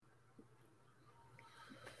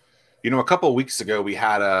A couple of weeks ago, we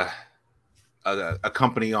had a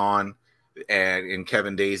company on, and in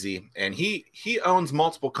Kevin Daisy, and he owns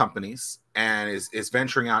multiple companies and is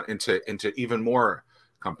venturing out into even more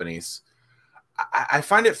companies. I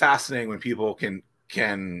find it fascinating when people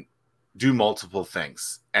can do multiple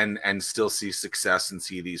things and still see success and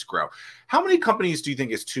see these grow. How many companies do you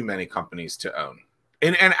think is too many companies to own?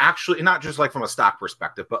 And actually, not just like from a stock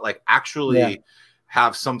perspective, but like Yeah. actually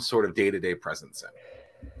have some sort of day-to-day presence in.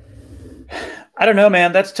 I don't know,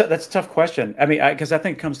 man. That's a tough question. I mean, because I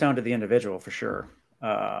think it comes down to the individual for sure.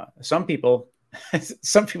 Some people,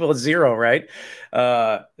 some people it's zero, right?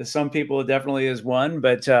 Some people it definitely is one,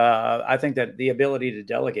 but I think that the ability to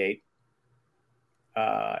delegate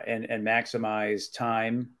and maximize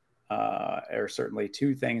time are certainly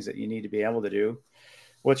two things that you need to be able to do.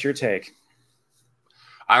 What's your take?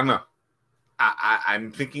 I don't know. I'm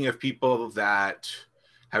thinking of people that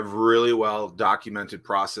have really well documented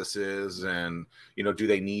processes, and do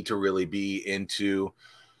they need to really be into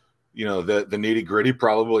the nitty gritty?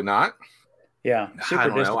 Probably not. Yeah, I super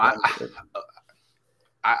don't know. disciplined.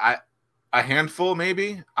 I a handful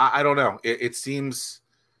maybe. I don't know. It seems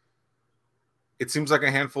like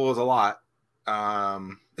a handful is a lot,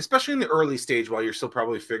 especially in the early stage while you're still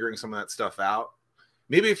probably figuring some of that stuff out.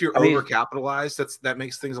 Maybe if you're I mean, overcapitalized, that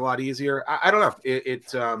makes things a lot easier. I don't know.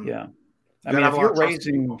 yeah. You I gotta mean, have a lot of trust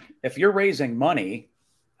in people. if you're raising money,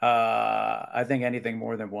 I think anything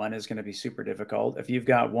more than one is going to be super difficult. If you've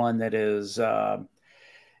got one that is, that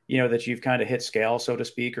you've kind of hit scale, so to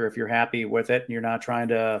speak, or if you're happy with it and you're not trying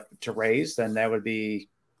to raise, then that would be,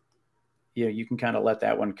 you can kind of let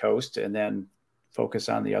that one coast and then focus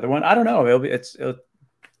on the other one. I don't know. It's a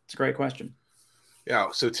great question. Yeah.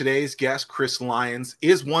 So today's guest, Chris Lyons,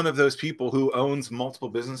 is one of those people who owns multiple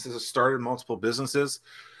businesses, has started multiple businesses.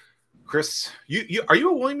 Chris, you are you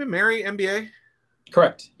a William and Mary MBA?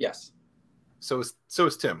 Correct. Yes. So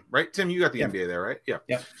is Tim, right? Tim, you got the Yeah. MBA there, right? Yeah.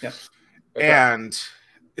 Yeah. Yeah. And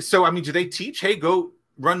so, I mean, do they teach? Hey, go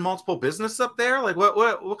run multiple business up there. Like,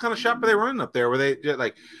 what kind of shop are they running up there? Were they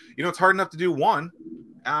like, it's hard enough to do one,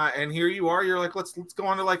 and here you are. You're like, let's go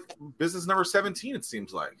on to like business number 17. It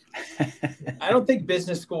seems like. I don't think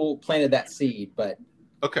business school planted that seed, but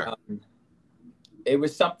okay, it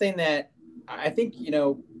was something that I think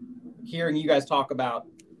hearing you guys talk about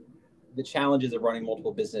the challenges of running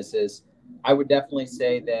multiple businesses, I would definitely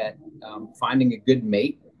say that finding a good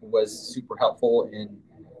mate was super helpful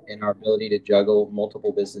in our ability to juggle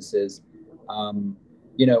multiple businesses.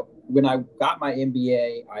 When I got my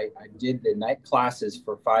MBA, I did the night classes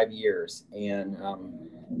for 5 years, and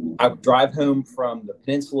I would drive home from the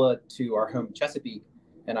peninsula to our home in Chesapeake,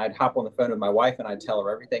 and I'd hop on the phone with my wife and I'd tell her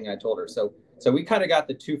everything I told her. So we kind of got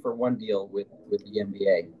the 2-for-1 deal with the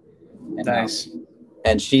MBA. And, nice.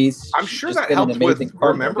 And I'm sure that helped with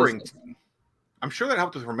remembering. I'm sure that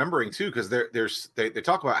helped with remembering too, because they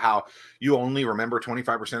talk about how you only remember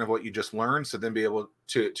 25% of what you just learned. So then be able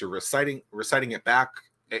to reciting it back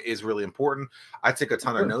is really important. I take a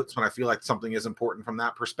ton of notes when I feel like something is important from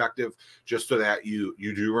that perspective, just so that you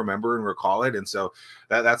do remember and recall it. And so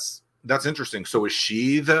that's interesting. So is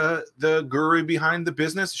she the guru behind the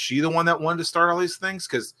business? Is she the one that wanted to start all these things?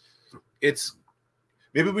 Because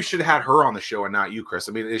maybe we should have had her on the show and not you, Chris.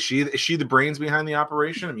 I mean, is she the brains behind the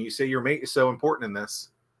operation? I mean, you say your mate is so important in this.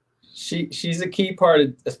 She's a key part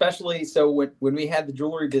of, especially so when we had the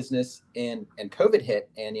jewelry business and COVID hit,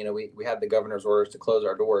 and we had the governor's orders to close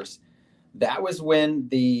our doors. That was when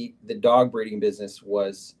the dog breeding business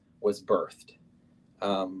was birthed.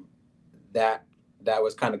 That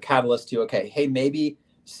was kind of catalyst to, okay, hey, maybe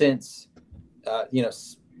since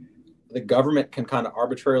the government can kind of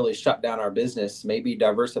arbitrarily shut down our business, maybe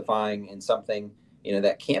diversifying in something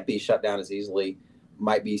that can't be shut down as easily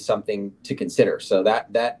might be something to consider. So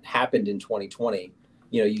that happened in 2020.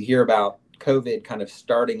 You hear about COVID kind of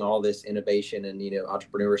starting all this innovation and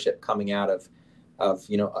entrepreneurship coming out of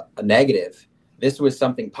a negative. This was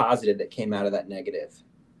something positive that came out of that negative.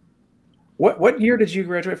 What year did you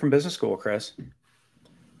graduate from business school, Chris?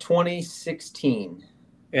 2016.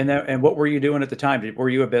 And what were you doing at the time? Were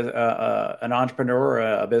you an entrepreneur or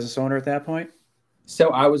a business owner at that point? So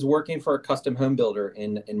I was working for a custom home builder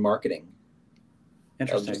in marketing.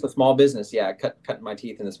 Interesting. Just a small business. Yeah, cutting my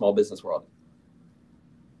teeth in the small business world.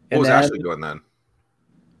 What was Ashley doing then?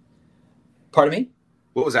 Pardon me?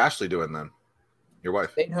 What was Ashley doing then? Your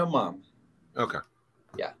wife? Stay-at-home mom. Okay.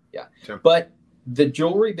 Yeah. Sure. But the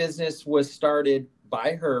jewelry business was started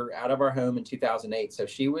by her out of our home in 2008. So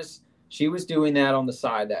she was doing that on the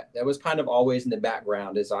side. That was kind of always in the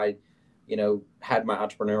background as I, had my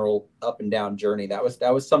entrepreneurial up and down journey. That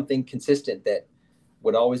was something consistent that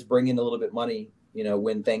would always bring in a little bit money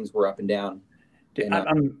when things were up and down.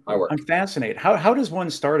 I'm fascinated. How does one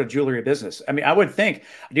start a jewelry business? I mean, I would think,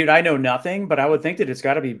 dude, I know nothing, but I would think that it's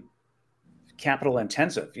got to be capital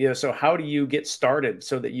intensive. So how do you get started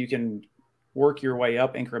so that you can work your way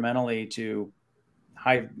up incrementally to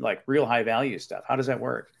real high value stuff? How does that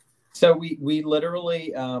work? So we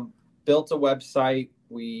literally built a website.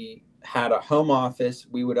 We had a home office.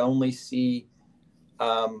 We would only see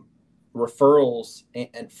referrals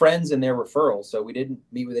and friends and their referrals. So we didn't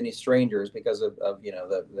meet with any strangers because of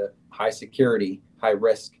the high security, high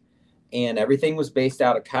risk, and everything was based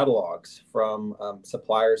out of catalogs from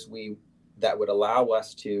suppliers that would allow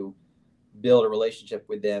us to build a relationship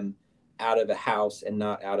with them out of a house and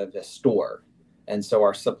not out of a store. And so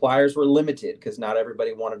our suppliers were limited because not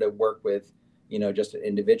everybody wanted to work with, just an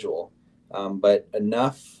individual. But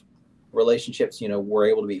enough relationships, were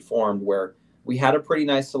able to be formed where we had a pretty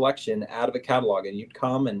nice selection out of a catalog, and you'd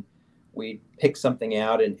come and we'd pick something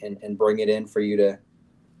out and bring it in for you to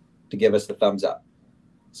give us the thumbs up.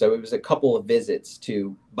 So it was a couple of visits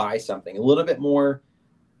to buy something, a little bit more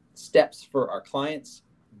steps for our clients,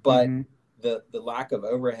 but the lack of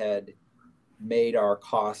overhead made our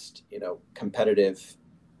cost, competitive,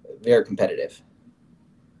 very competitive.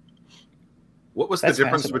 What was the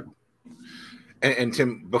difference with, and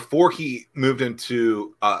Tim, before he moved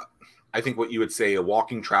into, I think what you would say a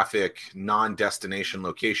walking traffic, non-destination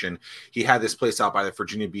location, he had this place out by the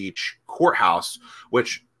Virginia Beach courthouse,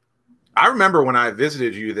 which I remember when I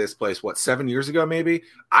visited you this place, 7 years ago, maybe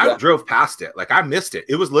I drove past it. Like I missed it.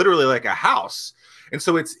 It was literally like a house. And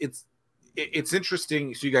so it's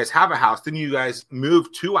interesting. So you guys have a house, then you guys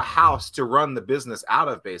move to a house to run the business out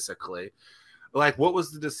of, basically. Like, what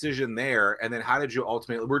was the decision there? And then how did you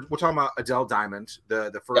ultimately, we're talking about Adele Diamond,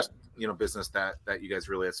 the first, business that you guys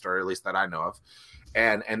really had started, at least that I know of.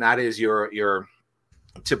 And that is your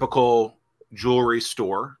typical jewelry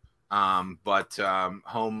store, but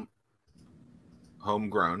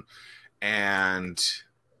homegrown. And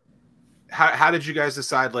how did you guys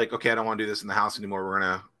decide, like, okay, I don't want to do this in the house anymore.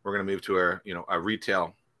 We're gonna move to a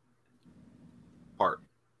retail part?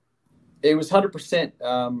 It was 100%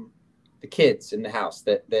 the kids in the house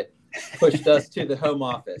that pushed us to the home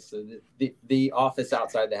office, so the office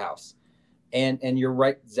outside the house. And you're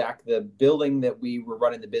right, Zach. The building that we were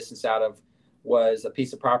running the business out of was a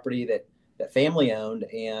piece of property that family owned,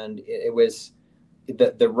 and it was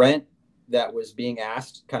the rent that was being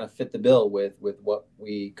asked kind of fit the bill with what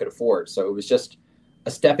we could afford. So it was just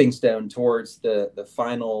a stepping stone towards the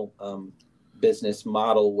final business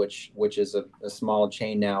model, which is a small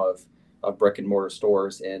chain now of brick and mortar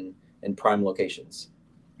stores in prime locations.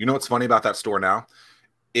 You know what's funny about that store now?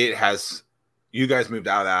 You guys moved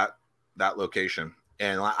out of that location,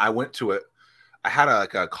 and I went to it. I had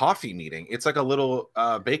a coffee meeting. It's like a little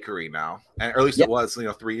bakery now, or at least it was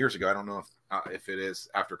 3 years ago. I don't know if it is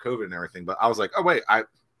after COVID and everything, but I was like, oh wait,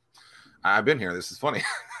 I've been here. This is funny.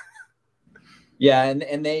 Yeah,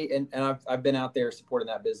 and I've been out there supporting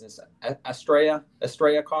that business.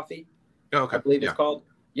 Estrella Coffee. Oh, okay. I believe it's called.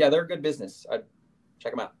 Yeah, they're a good business. I'd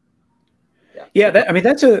check them out. Yeah.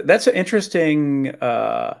 That's an interesting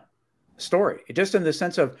story. Just in the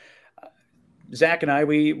sense of Zach and I,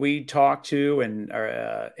 we talk to and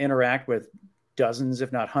interact with dozens,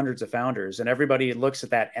 if not hundreds, of founders, and everybody looks at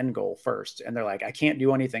that end goal first, and they're like, I can't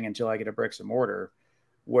do anything until I get a bricks and mortar.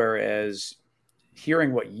 Whereas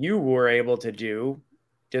hearing what you were able to do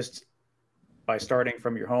just by starting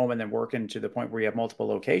from your home and then working to the point where you have multiple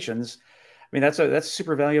locations, I mean, that's a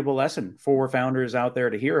super valuable lesson for founders out there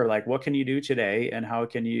to hear. Like, what can you do today, and how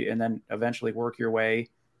can you, and then eventually work your way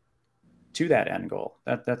to that end goal.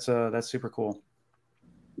 That's super cool.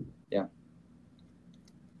 Yeah.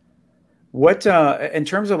 What in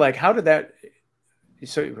terms of like, how did that?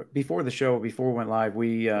 So before the show, before we went live,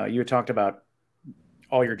 you had talked about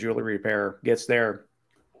all your jewelry repair gets there.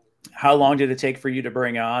 How long did it take for you to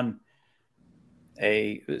bring on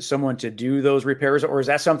someone to do those repairs, or is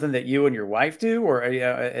that something that you and your wife do, or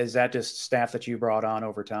is that just staff that you brought on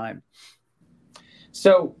over time?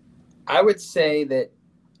 So I would say that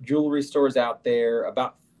jewelry stores out there,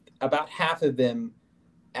 about half of them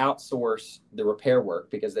outsource the repair work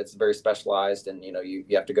because that's very specialized, and you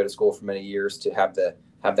have to go to school for many years to have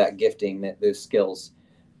that gifting, those skills,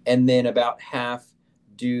 and then about half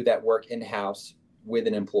do that work in-house with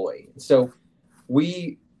an employee. So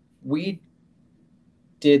we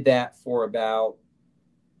did that for about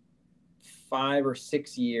 5 or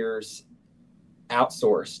 6 years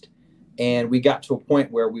outsourced, and we got to a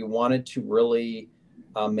point where we wanted to really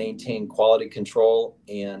maintain quality control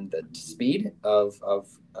and the speed of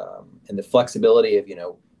and the flexibility of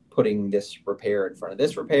putting this repair in front of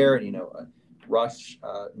this repair, and rush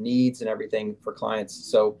needs and everything for clients.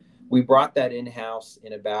 So we brought that in-house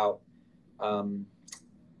in about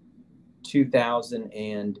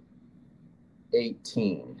 2019,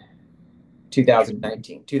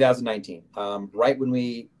 right when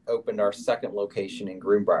we opened our second location in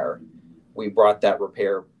Greenbrier. We brought that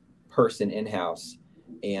repair person in-house,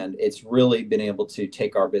 and it's really been able to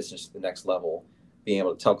take our business to the next level, being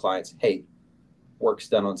able to tell clients, hey, work's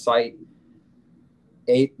done on site.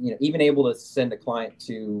 Even able to send a client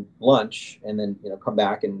to lunch and then come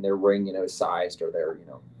back and their ring is sized or their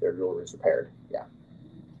jewelry is repaired.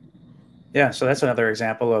 Yeah, so that's another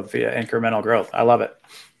example of incremental growth. I love it.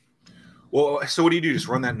 Well, so what do? Just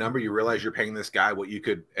run that number. You realize you're paying this guy what you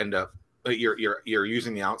could end up. You're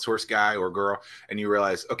using the outsource guy or girl, and you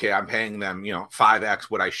realize, okay, I'm paying them 5x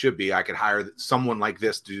what I should be. I could hire someone like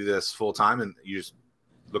this to do this full time, and you just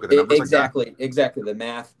look at the numbers. Exactly. The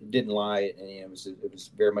math didn't lie, and it was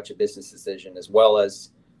very much a business decision, as well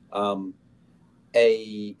as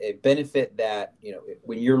a benefit that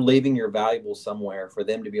when you're leaving your valuables somewhere, for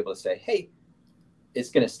them to be able to say, hey,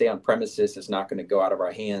 it's going to stay on premises, it's not going to go out of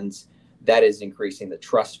our hands. That is increasing the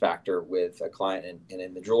trust factor with a client, and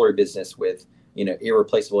in the jewelry business with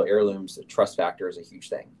irreplaceable heirlooms, the trust factor is a huge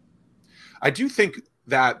thing. I do think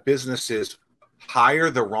that businesses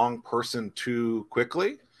hire the wrong person too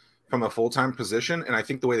quickly from a full-time position. And I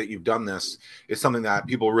think the way that you've done this is something that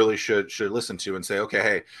people really should listen to and say, okay,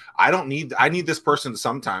 hey, I need this person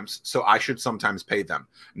sometimes, so I should sometimes pay them.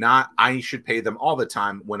 Not I should pay them all the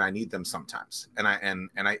time when I need them sometimes. And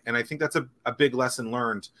I think that's a big lesson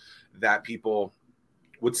learned that people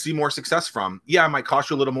would see more success from. Yeah, it might cost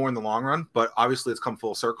you a little more in the long run, but obviously it's come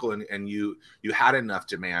full circle, and you had enough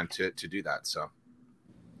demand to do that. So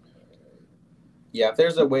yeah, if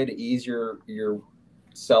there's a way to ease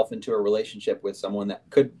yourself into a relationship with someone that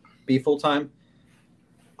could be full-time,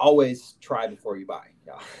 always try before you buy.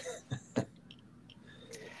 Yeah.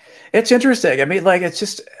 It's interesting. I mean, like, it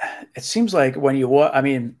seems like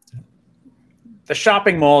when the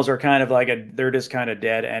shopping malls are kind of they're just kind of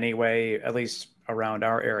dead anyway, at least around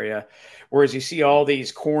our area. Whereas you see all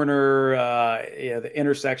these corner, the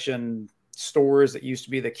intersection stores that used to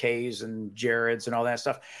be the K's and Jared's and all that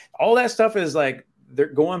stuff. All that stuff is they're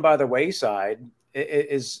going by the wayside.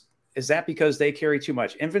 Is that because they carry too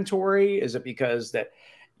much inventory? Is it because that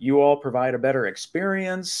you all provide a better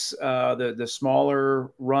experience? The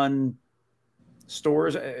smaller run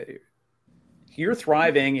stores, you're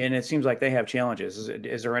thriving, and it seems like they have challenges.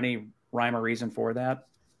 Is there any rhyme or reason for that?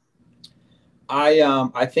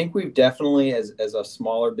 I think we've definitely, as a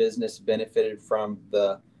smaller business, benefited from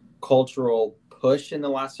the cultural push in the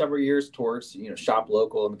last several years towards shop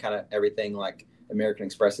local and kind of everything like American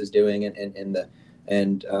Express is doing, and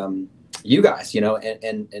you guys,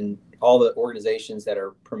 and all the organizations that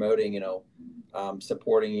are promoting,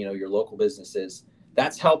 supporting, your local businesses.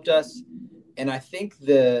 That's helped us. And I think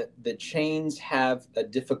the chains have a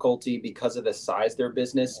difficulty because of the size of their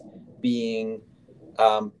business being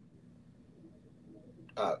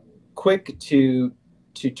quick to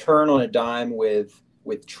turn on a dime with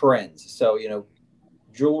trends. So,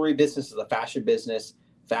 jewelry business is a fashion business.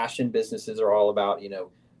 Fashion businesses are all about,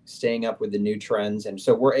 staying up with the new trends. And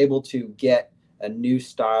so we're able to get a new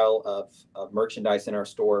style of merchandise in our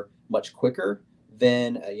store much quicker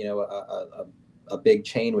than, a big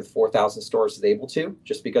chain with 4,000 stores is able to,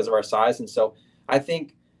 just because of our size. And so I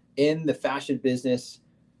think in the fashion business,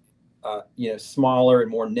 smaller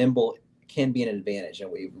and more nimble can be an advantage.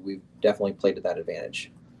 And we've definitely played to that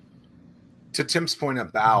advantage. To Tim's point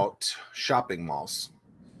about shopping malls,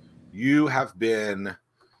 you have been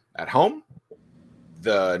at home,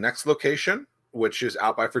 the next location, which is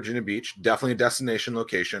out by Virginia Beach, definitely a destination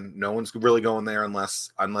location. No one's really going there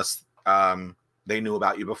unless they knew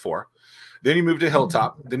about you before. Then you moved to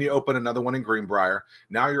Hilltop. Then you open another one in Greenbrier.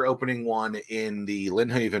 Now you're opening one in the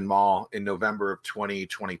Lynnhaven Mall in November of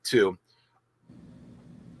 2022.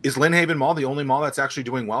 Is Lynnhaven Mall the only mall that's actually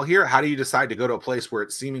doing well here? How do you decide to go to a place where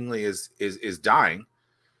it seemingly is dying?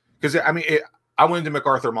 Because I went into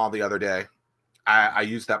MacArthur Mall the other day. I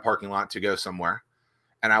used that parking lot to go somewhere,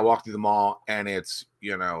 and I walked through the mall, and it's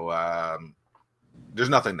there's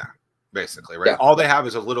nothing there. Basically, right? Yeah. All they have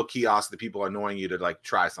is a little kiosk that people are annoying you to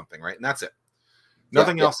try something, right? And that's it.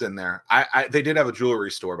 Nothing else in there. They did have a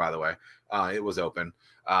jewelry store, by the way. It was open.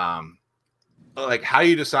 How do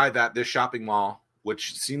you decide that this shopping mall,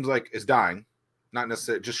 which seems like is dying, not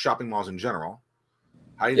necessarily just shopping malls in general,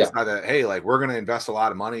 how do you decide that, hey, we're going to invest a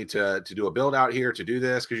lot of money to do a build out here to do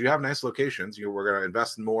this? Because you have nice locations. We're going to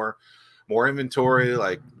invest in more inventory.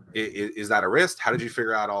 Is that a risk? How did you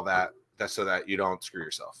figure out all that so that you don't screw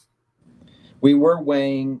yourself? We were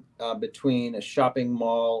weighing between a shopping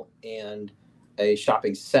mall and a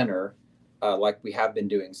shopping center, like we have been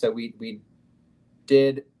doing. So we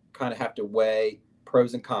did kind of have to weigh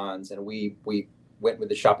pros and cons, and we went with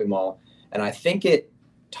the shopping mall. And I think it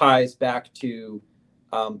ties back to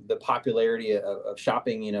the popularity of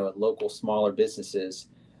shopping, at local smaller businesses.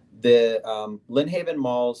 The Lynn Haven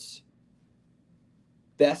Mall's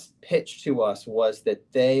best pitch to us was that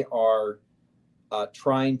they are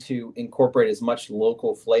trying to incorporate as much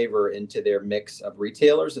local flavor into their mix of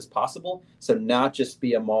retailers as possible. So not just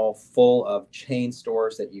be a mall full of chain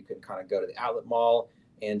stores that you can kind of go to the outlet mall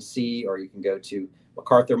and see, or you can go to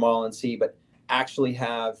MacArthur Mall and see, but actually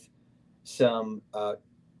have some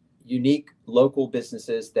unique local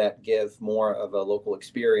businesses that give more of a local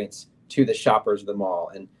experience to the shoppers of the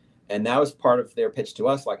mall. And that was part of their pitch to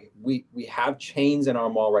us. Like we have chains in our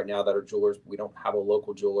mall right now that are jewelers. We don't have a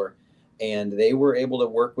local jeweler. And they were able to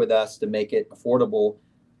work with us to make it affordable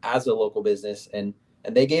as a local business. And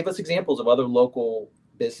they gave us examples of other local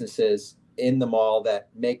businesses in the mall that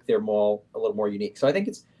make their mall a little more unique. So I think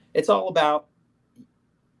it's all about,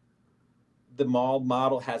 the mall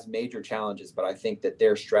model has major challenges, but I think that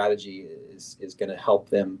their strategy is going to help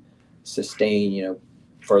them sustain,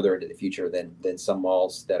 further into the future than some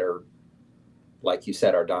malls that are, like you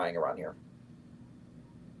said, are dying around here.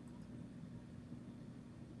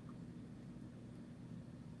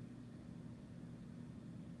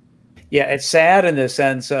 Yeah, it's sad in the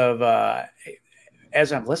sense of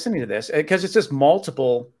as I'm listening to this, because it's just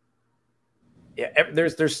multiple. Yeah,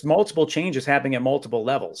 there's multiple changes happening at multiple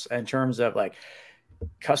levels in terms of like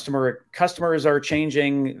customers are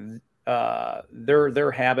changing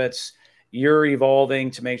their habits. You're evolving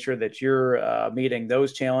to make sure that you're meeting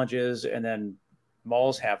those challenges, and then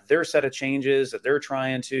malls have their set of changes that they're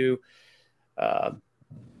trying to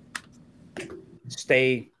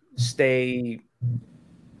stay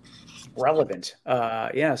relevant.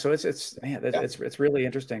 So it's really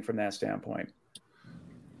interesting from that standpoint.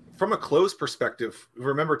 From a clothes perspective,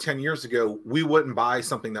 remember 10 years ago, we wouldn't buy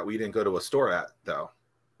something that we didn't go to a store at, though,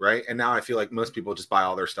 right? And now I feel like most people just buy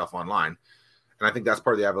all their stuff online. And I think that's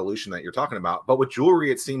part of the evolution that you're talking about. But with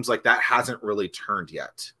jewelry, it seems like that hasn't really turned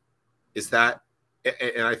yet. Is that,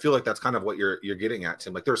 and I feel like that's kind of what you're getting at,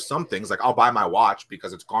 Tim. Like there's some things, like I'll buy my watch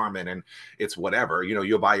because it's Garmin and it's whatever,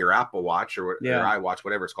 you'll buy your Apple Watch or your iWatch,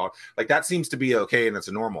 whatever it's called. Like that seems to be okay and it's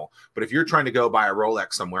a normal. But if you're trying to go buy a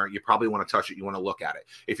Rolex somewhere, you probably want to touch it. You want to look at it.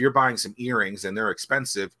 If you're buying some earrings and they're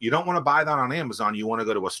expensive, you don't want to buy that on Amazon. You want to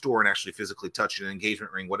go to a store and actually physically touch an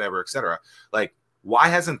engagement ring, whatever, etc. Like, why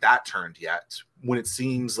hasn't that turned yet when it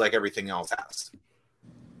seems like everything else has?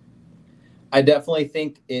 I definitely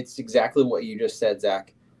think it's exactly what you just said,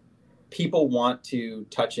 Zach. People want to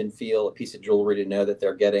touch and feel a piece of jewelry to know that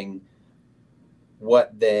they're getting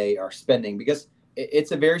what they are spending, because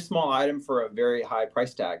it's a very small item for a very high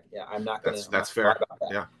price tag. Yeah, I'm not going to. That's fair. About that.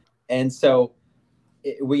 Yeah. And so,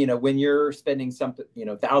 when you're spending something,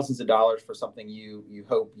 thousands of dollars for something you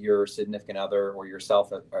hope your significant other or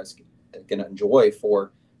yourself are going to enjoy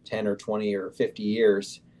for 10 or 20 or 50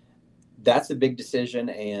 years, that's a big decision.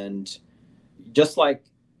 And just like,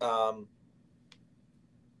 I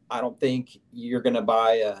don't think you're going to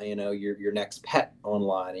buy your next pet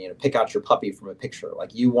online, pick out your puppy from a picture.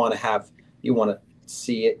 Like you want to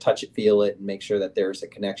see it, touch it, feel it, and make sure that there's a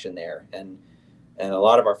connection there. And a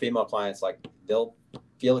lot of our female clients, like they'll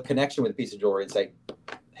feel a connection with a piece of jewelry and say,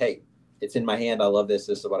 hey, it's in my hand. I love this.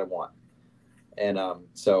 This is what I want. And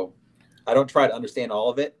so I don't try to understand all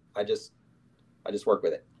of it. I just work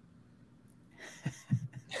with it.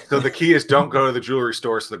 So the key is don't go to the jewelry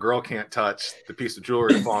store so the girl can't touch the piece of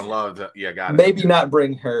jewelry to fall in love. Yeah, got it. Maybe not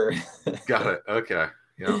bring her. Got it. Okay.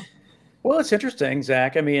 Yeah. Well, it's interesting,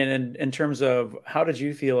 Zach. I mean, in terms of how did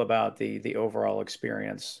you feel about the overall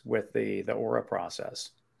experience with the Aura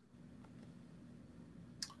process?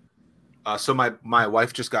 So my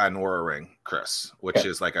wife just got an Aura ring, Chris, which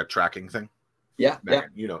is like a tracking thing. Yeah.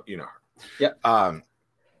 Megan, you know her. Yeah.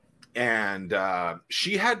 And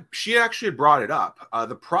she actually brought it up.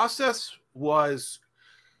 The process was,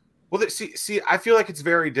 well, see, I feel like it's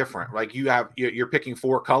very different. Like you're picking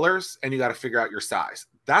 4 colors and you got to figure out your size.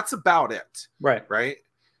 That's about it. Right.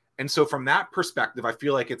 And so from that perspective, I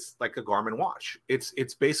feel like it's like a Garmin watch.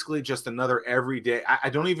 It's basically just another everyday. I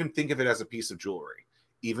don't even think of it as a piece of jewelry,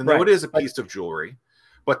 even though it is a piece of jewelry.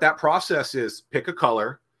 But that process is pick a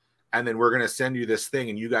color, and then we're going to send you this thing,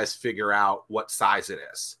 and you guys figure out what size it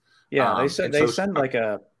is. Yeah, they send like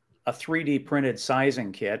a 3D printed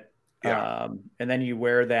sizing kit, and then you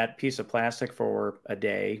wear that piece of plastic for a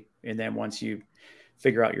day, and then once you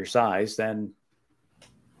figure out your size, then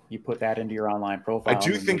you put that into your online profile. I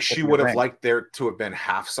do think she would have liked there to have been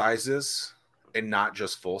half sizes and not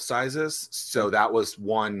just full sizes. So that was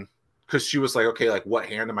one, because she was like, okay, like what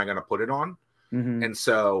hand am I going to put it on? Mm-hmm. And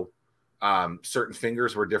so certain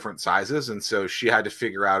fingers were different sizes. And so she had to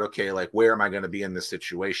figure out, okay, like where am I going to be in this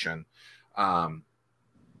situation?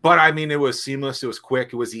 But I mean, it was seamless. It was quick.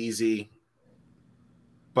 It was easy.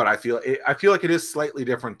 But I feel like it is slightly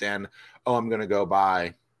different than, oh, I'm going to go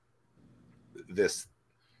buy this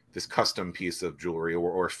custom piece of jewelry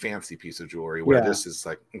or fancy piece of jewelry, where this is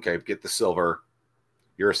like, okay, get the silver,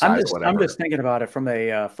 your size, whatever. I'm just thinking about it from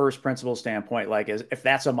a first principle standpoint. Like, if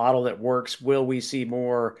that's a model that works, will we see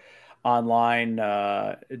more online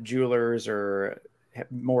jewelers or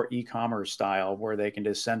more e-commerce style where they can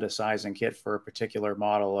just send a sizing kit for a particular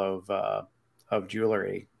model of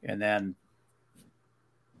jewelry and then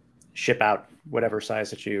ship out whatever size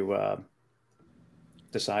that you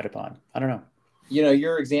decide upon? I don't know. You know,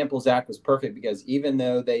 your example, Zach, was perfect, because even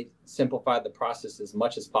though they simplified the process as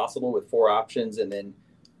much as possible with 4 options and then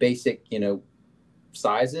basic,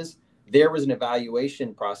 sizes, there was an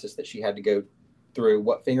evaluation process that she had to go through.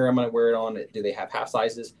 What finger am I going to wear it on? Do they have half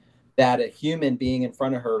sizes? That a human being in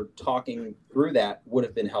front of her talking through that would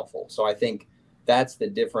have been helpful. So I think that's the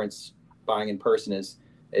difference buying in person is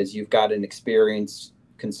you've got an experienced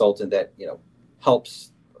consultant that,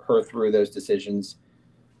 helps her through those decisions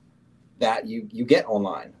that you get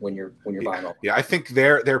online when you're buying online. Yeah, I think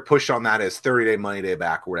their push on that is 30-day money day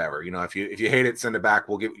back or whatever. If you hate it, send it back.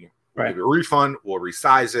 We'll give you a refund. We'll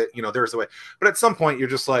resize it. There's a way. But at some point, you're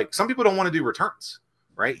just like, some people don't want to do returns,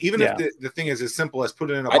 right? Even if the thing is as simple as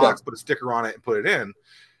put it in a box, put a sticker on it, and put it in.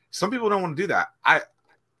 Some people don't want to do that. I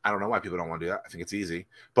don't know why people don't want to do that. I think it's easy,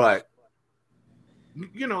 but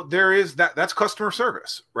there is that's customer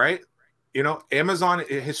service, right? Amazon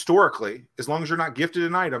historically, as long as you're not gifted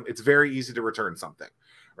an item, it's very easy to return something,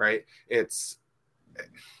 right? I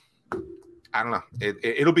don't know.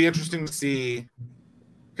 It'll be interesting to see,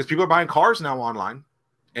 because people are buying cars now online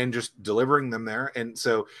and just delivering them there. And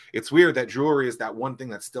so it's weird that jewelry is that one thing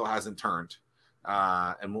that still hasn't turned.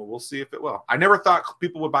 And we'll see if it will. I never thought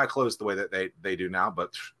people would buy clothes the way that they do now,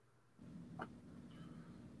 but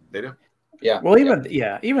they do. Yeah. Well,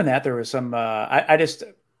 even that there was some, I just,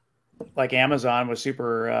 like, Amazon was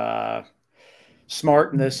super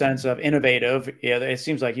smart in the sense of innovative. Yeah, it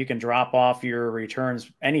seems like you can drop off your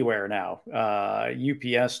returns anywhere now.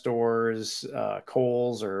 UPS stores,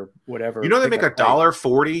 Kohl's, or whatever. They make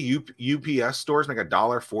 $1.40. UPS stores make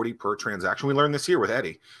 $1.40 per transaction. We learned this here with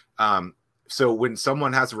Eddie. So when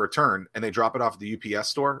someone has a return and they drop it off at the UPS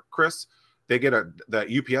store, Chris, the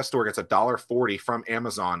UPS store gets $1.40 from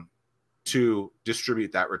Amazon to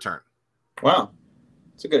distribute that return. Wow.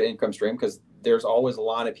 It's a good income stream, because there's always a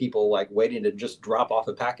lot of people like waiting to just drop off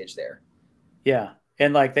a package there. Yeah.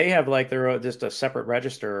 And like they have like their just a separate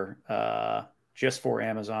register just for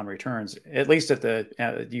Amazon returns, at least at the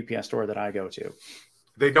UPS store that I go to.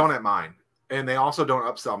 They don't at mine. And they also don't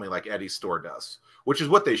upsell me like Eddie's store does, which is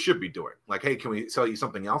what they should be doing. Like, hey, can we sell you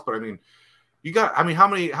something else? But I mean, how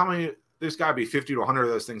many, there's got to be 50 to 100 of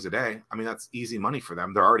those things a day. I mean, that's easy money for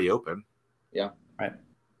them. They're already open. Yeah. Right.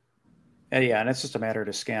 And it's just a matter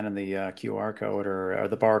of scanning the QR code or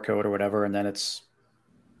the barcode or whatever, and then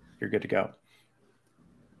you're good to go.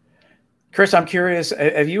 Chris, I'm curious,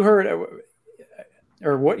 have you heard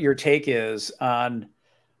or what your take is on?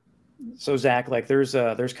 So Zach, like there's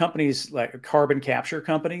companies like carbon capture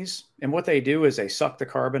companies, and what they do is they suck the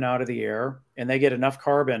carbon out of the air, and they get enough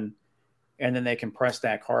carbon, and then they compress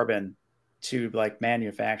that carbon to like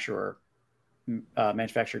manufacture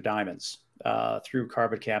diamonds. Through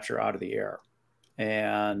carbon capture out of the air.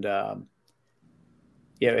 And,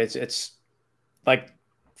 it's like,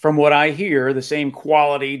 from what I hear, the same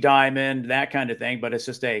quality diamond, that kind of thing, but it's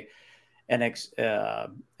just an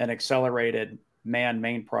accelerated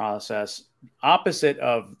man-made process, opposite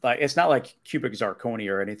of, like, it's not like cubic zirconia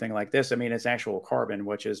or anything like this. I mean, it's actual carbon,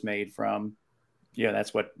 which is made from,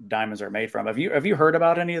 that's what diamonds are made from. Have you heard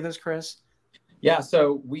about any of this, Chris? Yeah.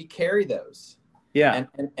 So we carry those. Yeah.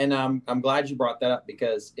 And I'm glad you brought that up,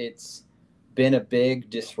 because it's been a big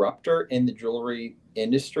disruptor in the jewelry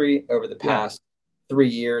industry over the past 3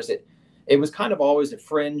 years. It was kind of always a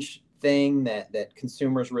fringe thing that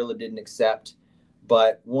consumers really didn't accept.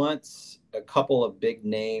 But once a couple of big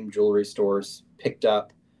name jewelry stores picked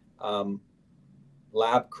up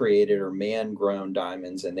lab created or man grown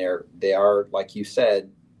diamonds, and they are, like you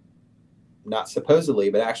said, not supposedly,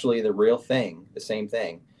 but actually the real thing, the same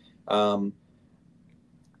thing.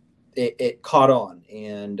 It caught on,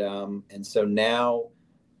 and so now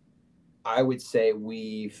I would say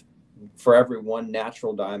we've for every one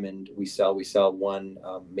natural diamond we sell one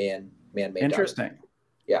man-made Interesting. diamond.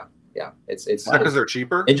 Yeah. It's because they're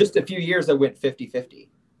cheaper. In just a few years, I went 50-50.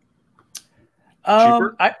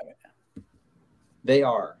 Cheaper? They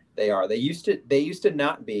are. They used to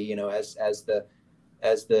not be, you know, as the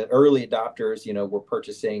early adopters, were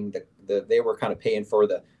purchasing they were kind of paying for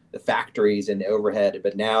the factories and the overhead.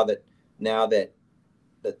 But now that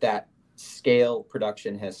scale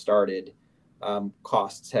production has started,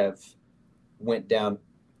 costs have went down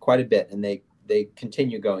quite a bit, and they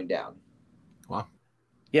continue going down. Wow.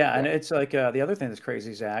 Yeah, and it's like the other thing that's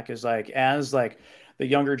crazy, Zach, is like as like the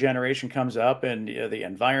younger generation comes up, and the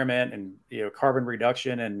environment and carbon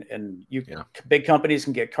reduction and big companies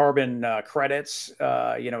can get carbon credits,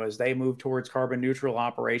 as they move towards carbon neutral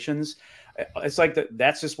operations. It's like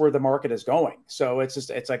that's just where the market is going. So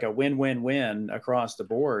it's like a win-win-win across the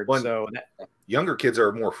board. Well, younger kids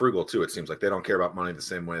are more frugal too. It seems like they don't care about money the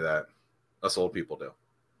same way that us old people do.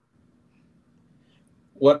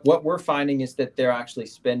 What we're finding is that they're actually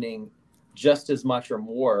spending just as much or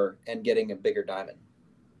more and getting a bigger diamond.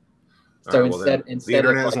 So instead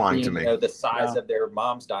of lying to me. The size of their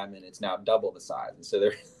mom's diamond, it's now double the size, and so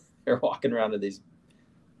they're walking around with these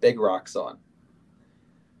big rocks on.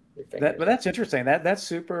 But that's interesting. That's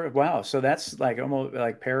super. Wow. So that's like almost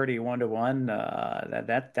like parity 1-to-1.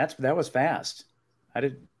 That was fast. I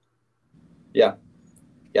did. Yeah.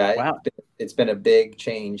 Wow. It's been a big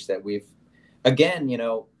change that we've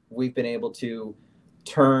been able to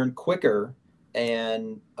turn quicker,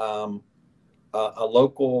 and a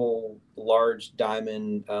local large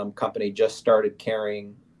diamond company just started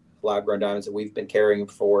carrying lab grown diamonds that we've been carrying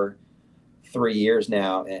for 3 years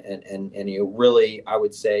now, and really, I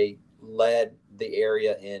would say, led the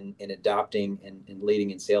area in adopting and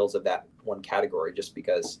leading in sales of that one category, just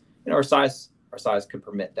because our size could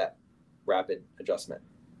permit that rapid adjustment.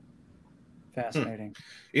 Fascinating.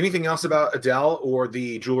 Anything else about Edel or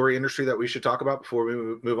the jewelry industry that we should talk about before we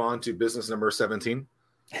move on to business number 17?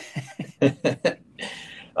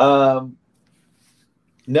 No.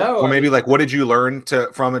 Or maybe what did you learn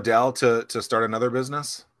from Edel to start another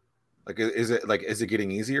business? Is it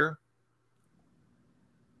getting easier?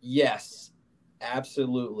 Yes,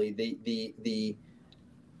 absolutely. The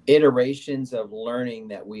iterations of learning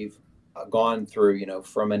that we've gone through,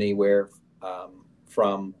 from anywhere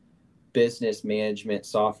from business management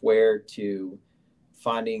software to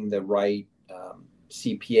finding the right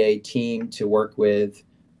CPA team to work with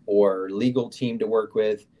or legal team to work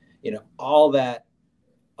with, all that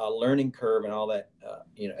learning curve and all that,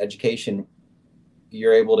 education,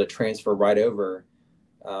 you're able to transfer right over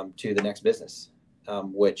to the next business,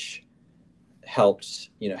 which helps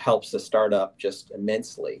the startup just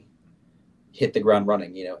immensely hit the ground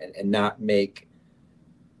running, and not make,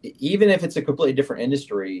 even if it's a completely different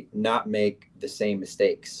industry, not make the same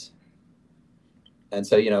mistakes. And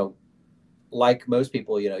so, like most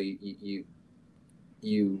people,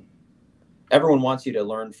 everyone wants you to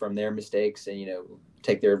learn from their mistakes and,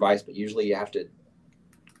 take their advice, but usually you have to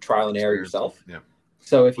trial and error yourself. Yeah.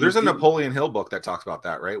 So there's a Napoleon Hill book that talks about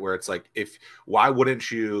that, right? Where it's like, why wouldn't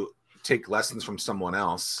you take lessons from someone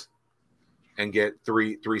else and get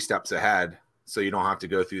three steps ahead, so you don't have to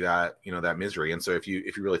go through that, that misery. And so if you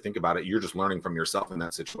really think about it, you're just learning from yourself in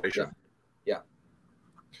that situation. Yeah.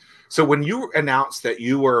 So when you announced that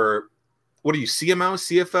you were, what are you, CMO,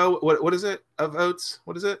 CFO? What is it of Oats?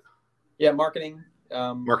 What is it? Yeah, marketing.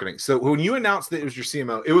 Marketing. So when you announced that it was your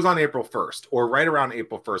CMO, it was on April 1st or right around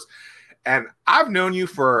April 1st. And I've known you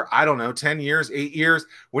for, 10 years, 8 years.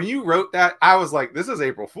 When you wrote that, I was like, this is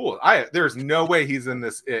April Fool's. There's no way he's in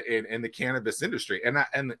this in the cannabis industry.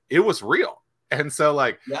 And it was real. And so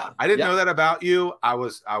I didn't know that about you. I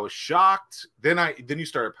was shocked. Then you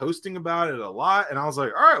started posting about it a lot. And I was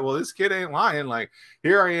like, all right, well, this kid ain't lying.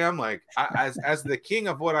 Here I am, as the king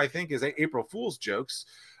of what I think is April Fool's jokes.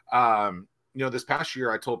 This past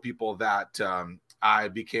year I told people that I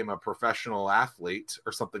became a professional athlete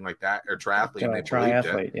or something like that, or triathlete. And they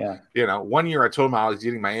triathlete, yeah. 1 year I told them I was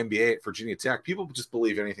getting my MBA at Virginia Tech. People just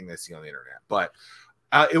believe anything they see on the internet, but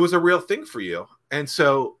it was a real thing for you. And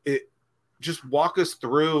so just walk us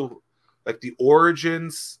through the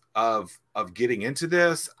origins of getting into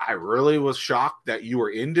this. I really was shocked that you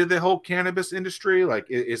were into the whole cannabis industry.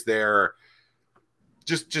 Is there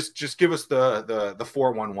just give us the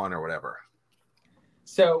 411 or whatever.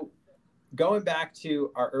 So going back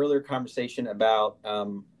to our earlier conversation about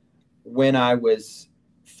when I was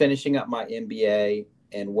finishing up my MBA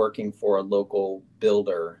and working for a local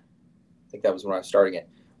builder, I think that was when I was starting it.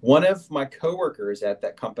 One of my coworkers at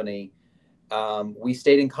that company, we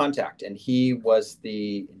stayed in contact, and he was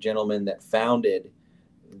the gentleman that founded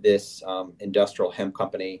this industrial hemp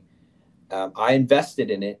company. I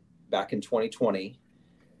invested in it back in 2020,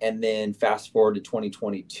 and then fast forward to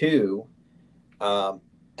 2022,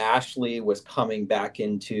 Ashley was coming back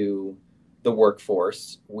into the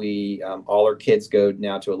workforce. We all our kids go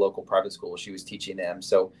now to a local private school. She was teaching them,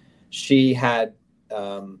 so she had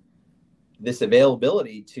this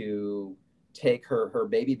availability to take her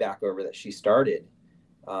baby back over that she started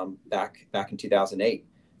back in 2008.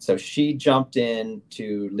 So she jumped in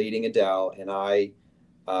to leading Adele, and I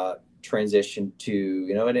transitioned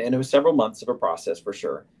to, and it was several months of a process for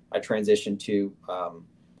sure. I transitioned to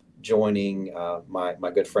joining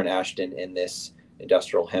my good friend Ashton in this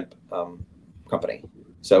industrial hemp company.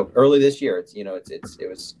 So early this year, it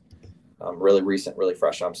was really recent, really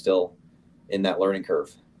fresh. I'm still in that learning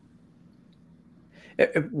curve.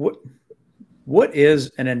 What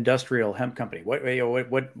is an industrial hemp company? What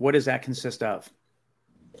does that consist of?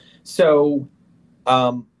 So,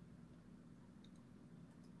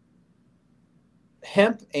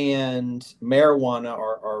 hemp and marijuana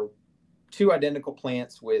are two identical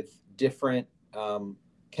plants with different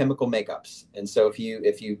chemical makeups. And so if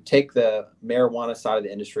you take the marijuana side of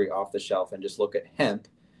the industry off the shelf and just look at hemp,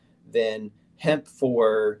 then hemp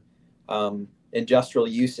for industrial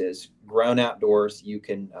uses, grown outdoors, you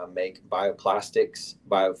can make bioplastics,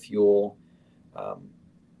 biofuel,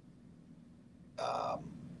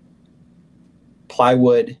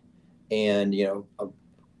 plywood, and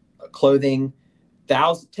clothing,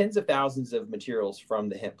 tens of thousands of materials from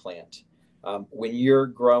the hemp plant. When you're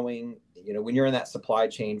growing, when you're in that supply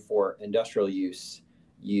chain for industrial use,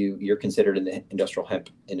 you're considered in the industrial hemp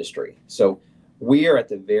industry. So we are at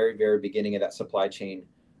the very, very beginning of that supply chain,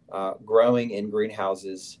 growing in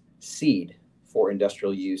greenhouses seed for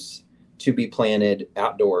industrial use to be planted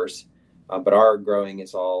outdoors. But our growing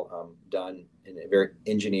is all done in a very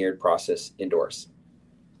engineered process indoors.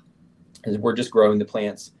 And we're just growing the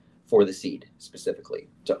plants for the seed specifically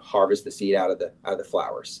to harvest the seed out of the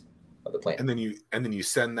flowers of the plant. And then you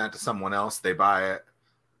send that to someone else, they buy it,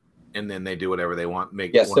 and then they do whatever they want,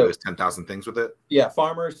 make one of those 10,000 things with it. Yeah,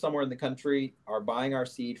 farmers somewhere in the country are buying our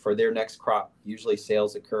seed for their next crop. Usually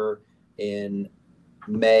sales occur in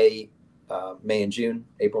April, May, and June,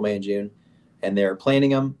 and they're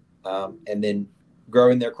planting them and then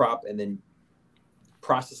growing their crop and then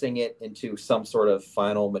processing it into some sort of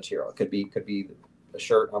final material. It could be a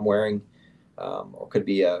shirt I'm wearing, or could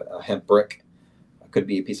be a hemp brick, it could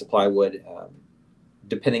be a piece of plywood,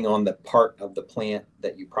 depending on the part of the plant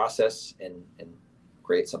that you process and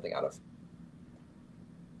create something out of.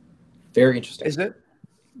 Very interesting. Is it?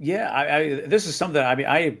 Yeah, this is something.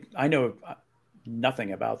 I know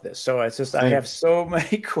nothing about this, so it's just I have so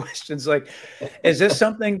many questions. Like, is this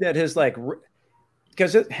something that has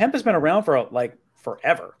because hemp has been around for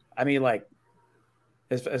forever? I mean,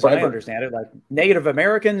 as I understand it, Native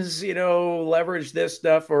Americans, leverage this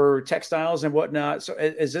stuff for textiles and whatnot. So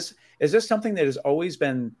is this something that has always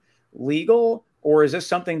been legal, or is this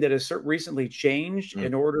something that has recently changed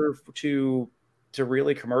in order to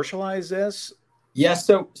really commercialize this? Yeah.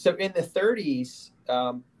 So in the 30s,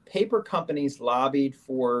 paper companies lobbied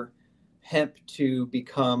for hemp to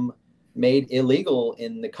become made illegal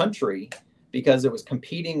in the country because it was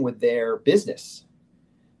competing with their business.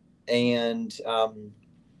 And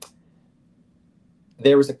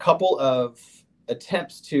there was a couple of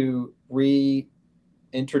attempts to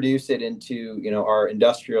reintroduce it into, our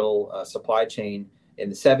industrial supply chain in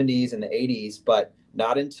the 70s and the 80s, but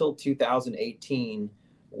not until 2018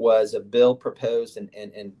 was a bill proposed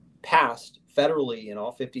and passed federally in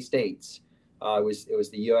all 50 states. It was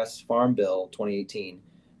the U.S. Farm Bill 2018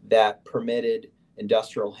 that permitted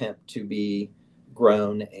industrial hemp to be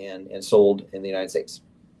grown and sold in the United States,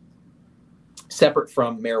 separate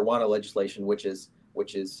from marijuana legislation, which is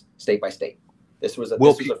state by state. This was a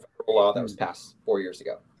federal law that was passed 4 years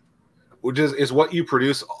ago. Which is what you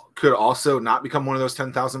produce could also not become one of those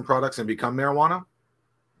 10,000 products and become marijuana?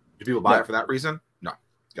 Do people buy it for that reason? No.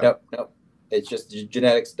 Nope. It's just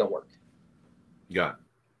genetics don't work. Got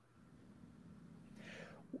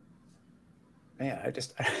it. Man,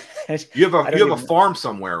 you have a farm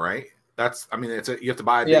somewhere, right? You have to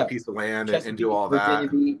buy a big piece of land and do all that.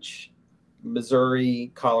 Virginia Beach,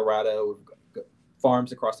 Missouri, Colorado,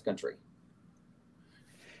 farms across the country.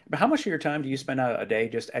 But how much of your time do you spend a day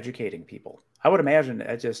just educating people? I would imagine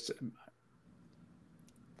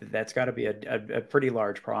that's got to be a pretty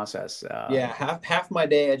large process. Half my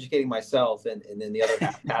day educating myself, and then the other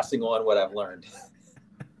half passing on what I've learned.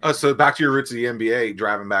 Oh, so back to your roots of the MBA,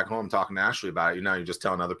 driving back home, talking to Ashley about it. Now you're just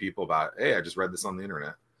telling other people about it. Hey, I just read this on the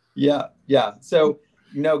internet. Yeah. So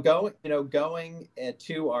going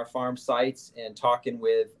to our farm sites and talking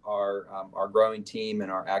with our growing team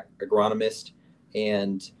and our agronomist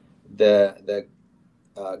and the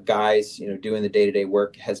guys, doing the day-to-day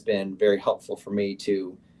work has been very helpful for me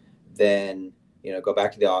to then, go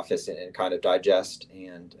back to the office and kind of digest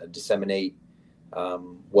and disseminate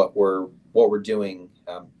what we're doing,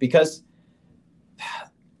 because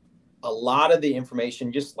a lot of the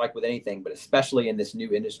information, just like with anything, but especially in this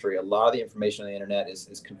new industry, a lot of the information on the internet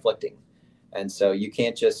is conflicting. And so you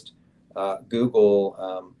can't just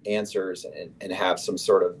Google answers and have some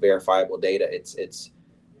sort of verifiable data. It's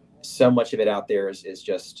so much of it out there is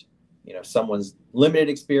just, someone's limited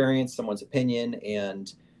experience, someone's opinion.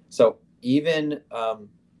 And so even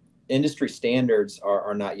industry standards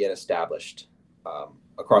are not yet established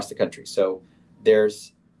across the country. So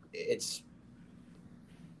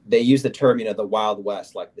they use the term, the Wild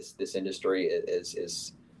West, like this industry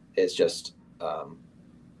is just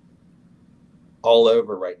all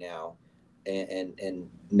over right now, and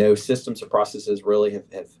no systems or processes really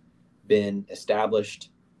have been established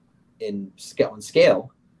in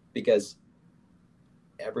scale because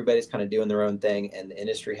everybody's kind of doing their own thing, and the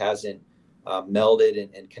industry hasn't melded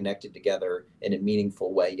and connected together in a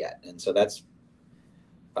meaningful way yet. And so that's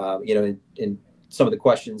in some of the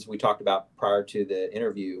questions we talked about prior to the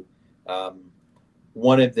interview,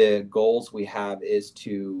 one of the goals we have is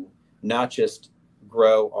to not just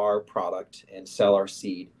grow our product and sell our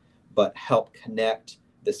seed, but help connect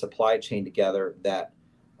the supply chain together that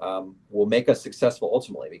will make us successful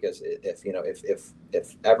ultimately. Because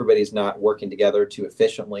if everybody's not working together to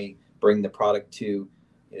efficiently bring the product to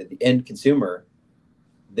the end consumer,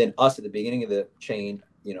 then us at the beginning of the chain,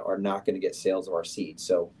 are not going to get sales of our seed.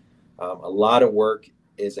 So a lot of work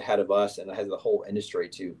is ahead of us and ahead of the whole industry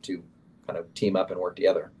to kind of team up and work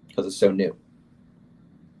together because it's so new.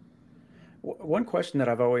 One question that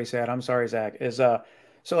I've always had, I'm sorry, Zach, is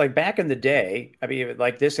so like back in the day, I mean,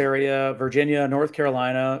 like this area, Virginia, North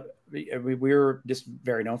Carolina, we were just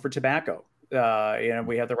very known for tobacco. We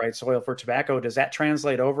have the right soil for tobacco. Does that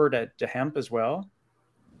translate over to hemp as well?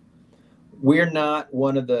 We're not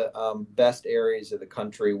one of the best areas of the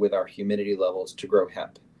country with our humidity levels to grow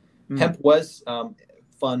hemp. Hemp was,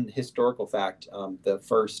 fun historical fact, the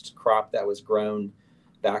first crop that was grown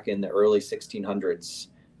back in the early 1600s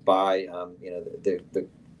by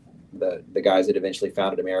the guys that eventually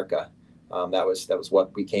founded America. That was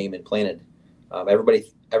what we came and planted.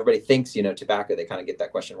 Everybody thinks tobacco. They kind of get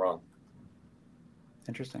that question wrong.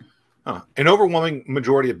 Interesting. An overwhelming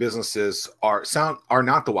majority of businesses are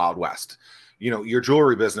not the Wild West. Your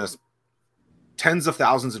jewelry business, tens of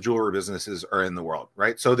thousands of jewelry businesses are in the world,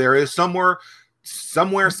 right? So there is somewhere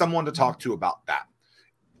someone to talk to about that.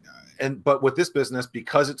 But with this business,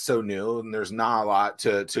 because it's so new and there's not a lot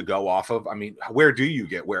to go off of, I mean, where do you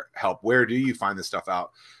get help? Where do you find this stuff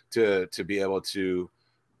out to be able to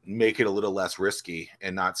make it a little less risky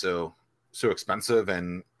and not so expensive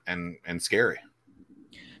and scary?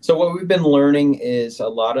 So what we've been learning is a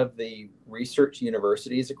lot of the research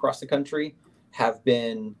universities across the country have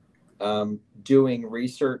been doing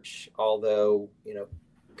research, although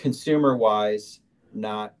consumer wise,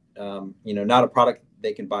 not a product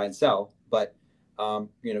they can buy and sell, but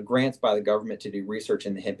grants by the government to do research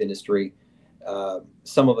in the hemp industry.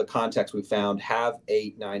 Some of the contacts we found have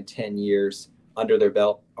 8, 9, 10 years under their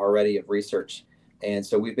belt already of research, and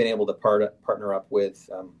so we've been able to partner up with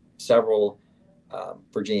several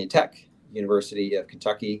Virginia Tech, University of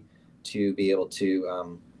Kentucky, to be able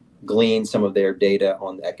to glean some of their data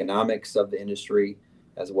on the economics of the industry,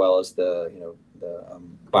 as well as the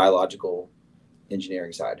biological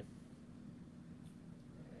engineering side.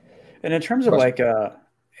 And in terms of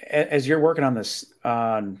as you're working on this,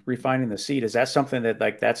 on refining the seed, is that something that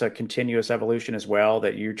that's a continuous evolution as well,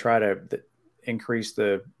 that you try to increase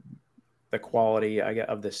the quality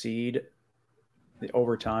of the seed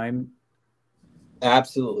over time?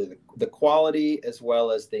 Absolutely. The quality as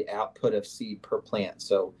well as the output of seed per plant.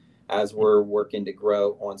 So as we're working to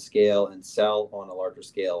grow on scale and sell on a larger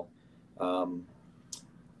scale,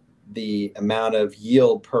 the amount of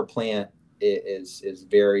yield per plant is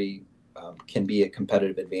very can be a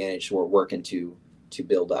competitive advantage we're working to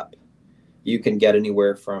build up. You can get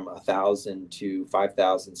anywhere from 1,000 to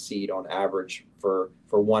 5,000 seed on average for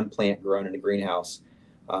one plant grown in a greenhouse,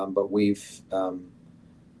 but we're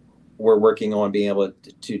working on being able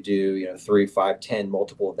to do 3, 5, 10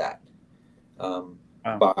 multiple of that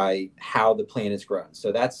by how the plant is grown.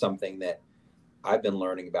 So that's something that I've been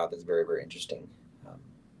learning about that's very, very interesting.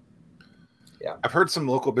 Yeah. I've heard some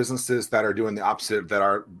local businesses that are doing the opposite, that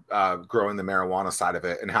are growing the marijuana side of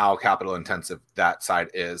it, and how capital intensive that side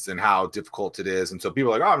is and how difficult it is. And so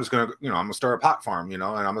people are like, oh, I'm just going to, I'm going to start a pot farm, and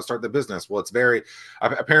I'm going to start the business. Well, it's very,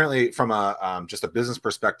 apparently from a just a business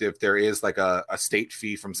perspective, there is like a state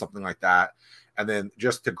fee from something like that. And then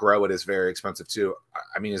just to grow it is very expensive too.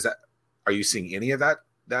 I mean, are you seeing any of that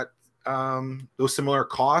those similar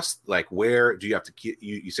costs? Like, where do you have to keep,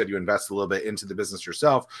 you said you invest a little bit into the business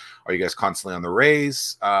yourself. Are you guys constantly on the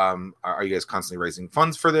raise? Are you guys constantly raising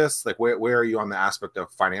funds for this? Like, where are you on the aspect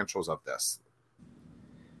of financials of this?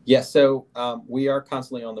 Yes. So we are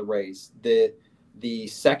constantly on the raise. The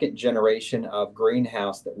second generation of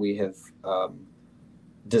greenhouse that we have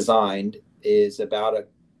designed is about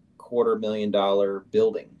 $250,000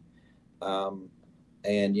 building.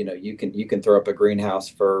 And you can throw up a greenhouse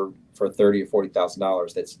for $30,000 or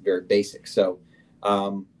 $40,000. That's very basic. So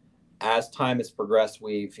as time has progressed,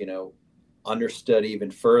 we've understood even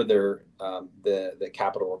further the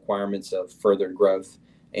capital requirements of further growth,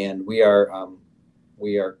 and we are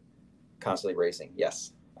constantly raising.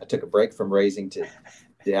 Yes, I took a break from raising to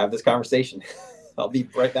have this conversation. I'll be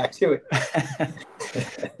right back to it.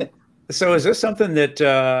 So is this something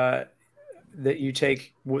that you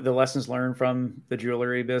take the lessons learned from the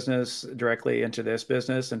jewelry business directly into this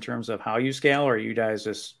business in terms of how you scale, or are you guys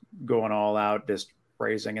just going all out, just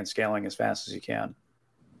raising and scaling as fast as you can?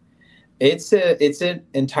 It's an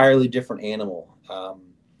entirely different animal.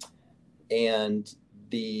 And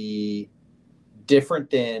the different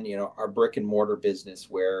than, our brick and mortar business,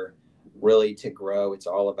 where really to grow, it's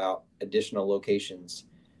all about additional locations.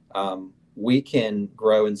 We can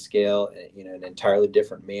grow and scale in an entirely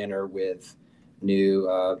different manner with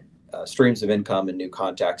new streams of income and new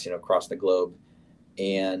contacts, across the globe,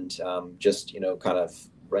 and just kind of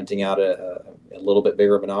renting out a little bit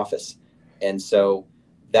bigger of an office. And so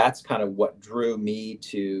that's kind of what drew me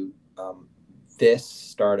to this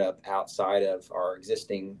startup outside of our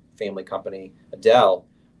existing family company, Adele,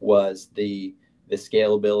 was the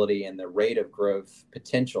scalability and the rate of growth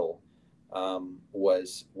potential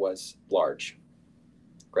was large.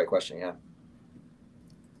 Great question. Yeah.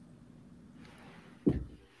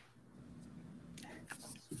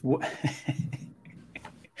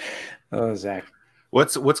 Oh, Zach,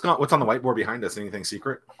 what's on the whiteboard behind us? Anything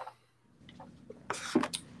secret?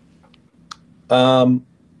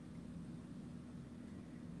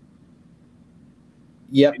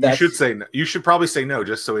 Yep. You should say no. You should probably say no,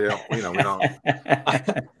 just so we don't. We don't.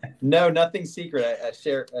 No, nothing secret. I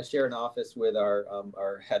share an office with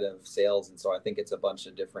our head of sales, and so I think it's a bunch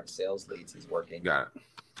of different sales leads he's working. Got it.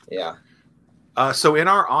 Yeah. So in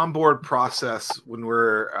our onboard process, when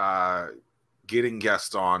we're getting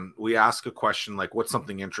guests on, we ask a question like, what's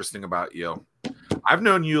something interesting about you? I've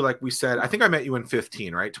known you, like we said, I think I met you in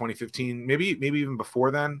 15, right? 2015, maybe even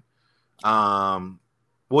before then.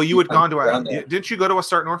 Well, you had gone to didn't you go to a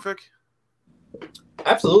Start Norfolk?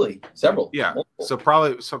 Absolutely. Several. Yeah. Multiple. So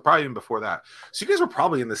probably even before that. So you guys were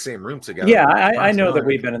probably in the same room together. Yeah, I know that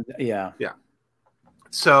we've been in, yeah.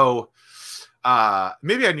 So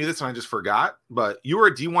maybe I knew this and I just forgot, but you were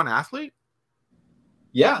a D1 athlete?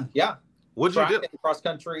 Yeah. What'd you do? Cross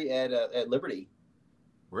country at Liberty.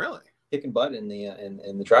 Really? Kicking butt in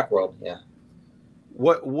the track world. Yeah.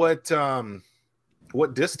 What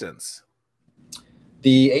distance?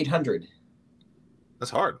 The 800. That's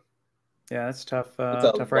hard. Yeah, that's tough. It's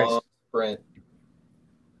a tough race. long sprint.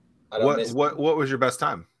 What was your best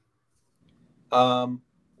time?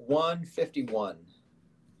 1:51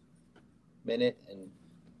 minute and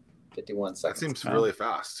 51 seconds. That seems really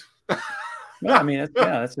fast. No, I mean,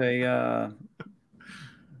 that's a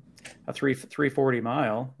 340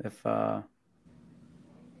 mile. If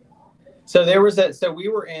So we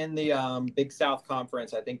were in the Big South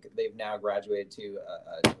Conference. I think they've now graduated to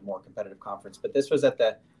a more competitive conference, but this was at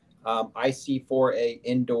the IC4A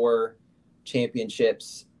Indoor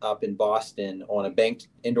Championships up in Boston on a banked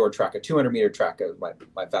indoor track, a 200-meter track. It was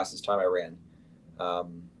my fastest time I ran.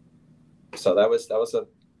 So that was a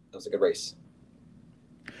good race.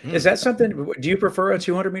 Is that something? Do you prefer a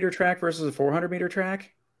 200-meter track versus a 400-meter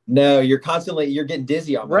track? No, you're getting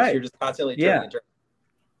dizzy almost. Right. You're just constantly turning.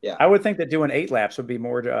 Yeah. I would think that doing 8 laps would be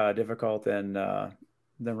more difficult than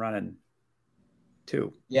running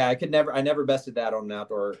 2. Yeah, I never bested that on an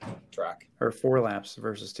outdoor track. Or 4 laps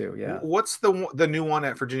versus 2. Yeah. What's the new one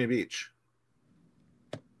at Virginia Beach?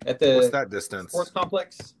 What's that distance? Sports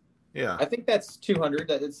complex. Yeah. I think that's 200.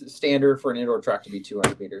 It's standard for an indoor track to be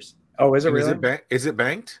 200 meters. Oh, is it really? Is it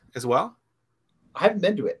banked as well? I haven't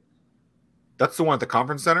been to it. That's the one at the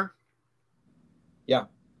conference center? Yeah.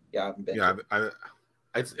 Yeah, I haven't been to it.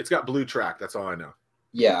 It's got blue track. That's all I know.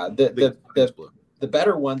 Yeah, the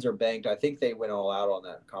better ones are banked. I think they went all out on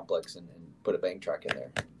that complex and put a bank track in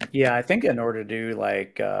there. Yeah, I think in order to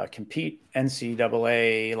like compete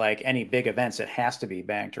NCAA, like any big events, it has to be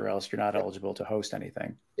banked, or else you're not eligible to host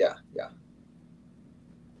anything. Yeah.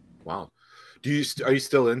 Wow. Are you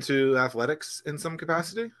still into athletics in some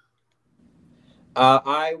capacity?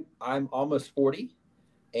 I'm almost 40,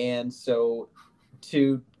 and so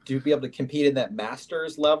to be able to compete in that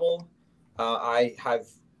masters level, I have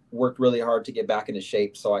worked really hard to get back into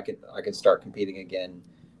shape so I can start competing again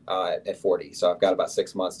at 40. So I've got about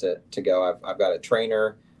 6 months to go. I've got a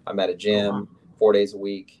trainer. I'm at a gym 4 days a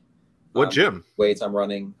week. What gym? Weights I'm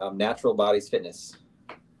running. Natural Bodies Fitness,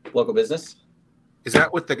 local business. Is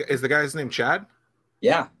the guy's name Chad?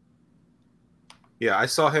 Yeah. Yeah, I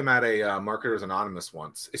saw him at a Marketers Anonymous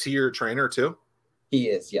once. Is he your trainer too? He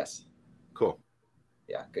is, yes. Cool.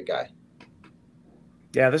 Yeah, good guy.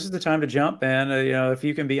 Yeah, this is the time to jump, man. If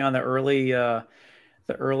you can be on the early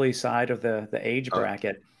side of the age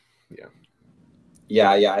bracket.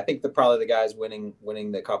 Yeah. I think probably the guys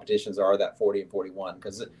winning the competitions are that 40 and 41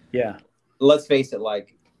 because let's face it,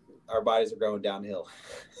 like our bodies are going downhill.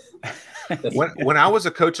 When I was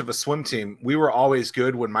a coach of a swim team, we were always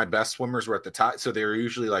good when my best swimmers were at the top. So they were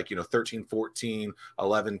usually like, 13, 14,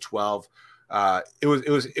 11, 12.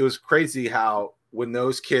 It was crazy how when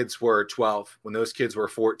those kids were 12, when those kids were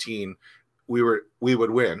 14, we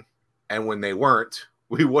would win. And when they weren't,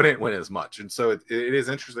 we wouldn't win as much. And so it is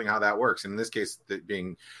interesting how that works. And in this case,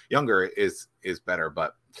 being younger is better,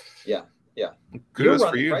 but yeah. Kudos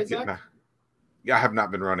for you. Right, Zach? Yeah, I have not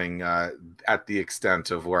been running at the extent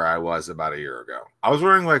of where I was about a year ago. I was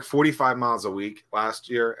running like 45 miles a week last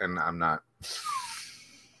year, and I'm not.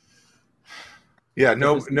 Yeah,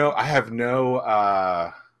 no, I have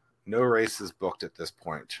no races booked at this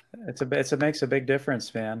point. It makes a big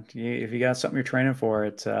difference, man. If you got something you're training for,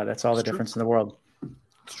 that's all the difference in the world.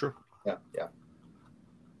 It's true. Yeah.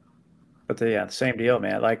 But the same deal,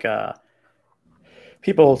 man. Like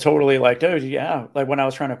people totally like, dude, yeah. Like when I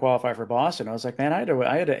was trying to qualify for Boston, I was like, man,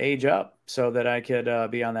 I had to age up so that I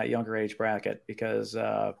could be on that younger age bracket because,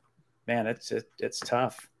 man, it's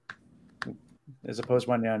tough as opposed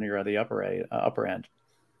to when you're at the upper end.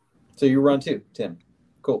 So you run too, Tim?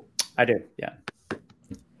 Cool. I do, yeah.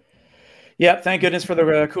 Yeah, thank goodness for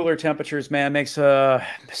the cooler temperatures, man. Makes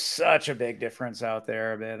such a big difference out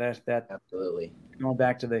there, man. That absolutely. Going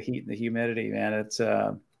back to the heat and the humidity, man. It's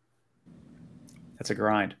that's a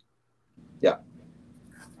grind. Yeah.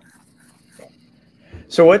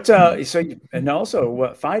 So what? And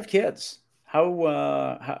also 5 kids.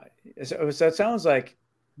 How? So it sounds like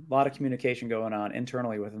a lot of communication going on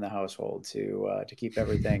internally within the household to keep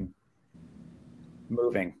everything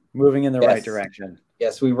moving in the right direction.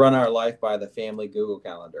 Yes, we run our life by the family Google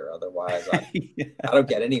Calendar. Otherwise, I don't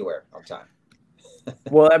get anywhere on time.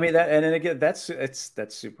 Well, I mean that's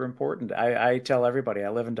super important. I tell everybody I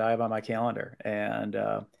live and die by my calendar, and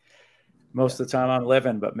most of the time I'm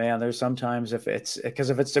living. But man, there's sometimes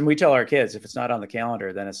and we tell our kids if it's not on the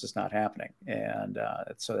calendar, then it's just not happening, and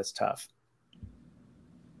so that's tough.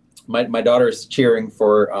 My daughter's cheering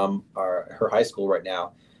for her high school right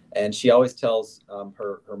now, and she always tells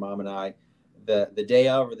her mom and I the day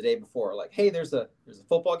of or the day before, like, hey, there's a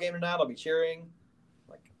football game tonight. I'll be cheering.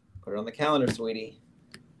 Like, put it on the calendar, sweetie.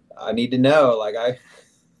 I need to know.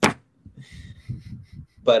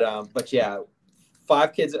 But yeah,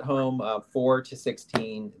 5 kids at home, 4 to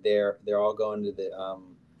 16. They're all going to the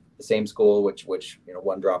same school, which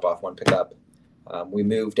one drop off, one pick up. We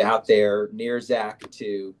moved out there near Zach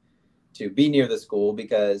to be near the school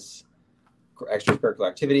because extracurricular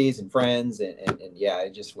activities and friends and yeah,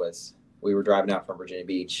 it just was. We were driving out from Virginia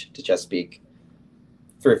Beach to Chesapeake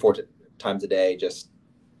 3 or 4 times a day, just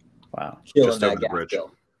just over the bridge.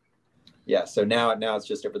 Hill. Yeah, so now it's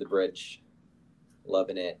just over the bridge,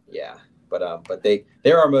 loving it. Yeah, but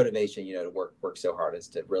they're our motivation, to work so hard is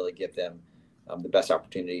to really give them the best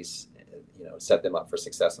opportunities, set them up for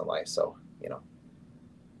success in life. So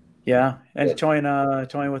Yeah, and toying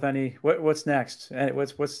with any what's next?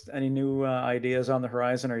 What's any new ideas on the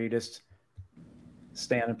horizon? Or are you just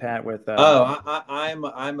standing pat with?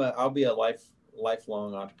 I'll be a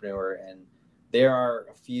lifelong entrepreneur, and there are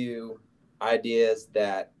a few ideas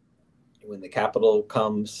that when the capital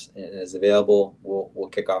comes and is available, we'll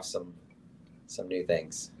kick off some new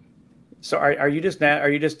things. So are you just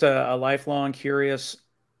a lifelong curious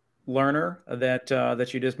learner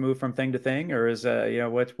that you just move from thing to thing, or is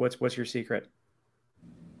what's your secret?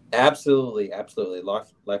 Absolutely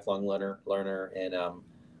lifelong learner and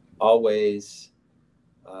always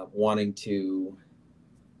wanting to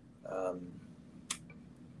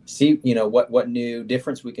see, what new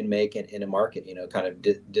difference we can make in a market. Kind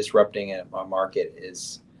of disrupting a market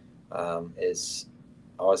is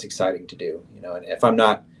always exciting to do. And if I'm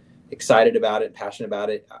not excited about it, passionate about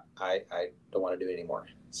it, I don't want to do it anymore.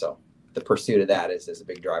 So the pursuit of that is a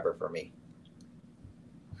big driver for me.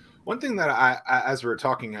 One thing that I as we were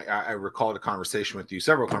talking, I recalled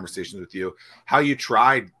several conversations with you, how you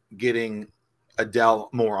tried getting Adele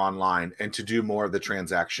more online and to do more of the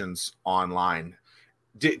transactions online.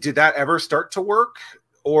 Did that ever start to work,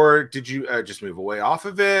 or did you just move away off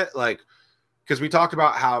of it? Like, because we talked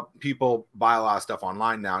about how people buy a lot of stuff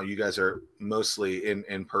online now. You guys are mostly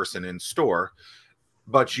in person, in store,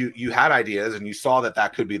 but you had ideas and you saw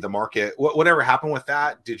that could be the market. Whatever happened with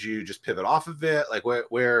that? Did you just pivot off of it? Like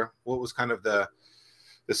what was kind of the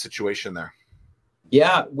situation there?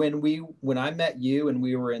 Yeah, when I met you and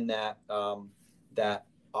we were in that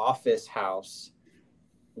office house,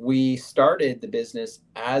 we started the business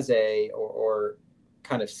as or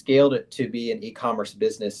kind of scaled it to be an e-commerce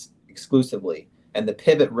business exclusively. And the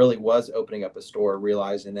pivot really was opening up a store,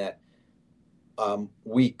 realizing that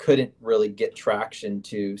we couldn't really get traction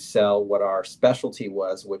to sell what our specialty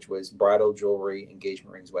was, which was bridal jewelry,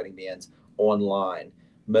 engagement rings, wedding bands online.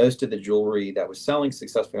 Most of the jewelry that was selling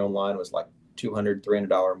successfully online was like $200,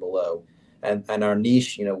 $300 and below. And our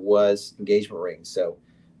niche, was engagement rings. So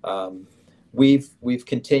we've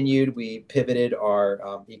continued. We pivoted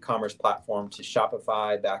our e-commerce platform to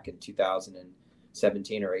Shopify back in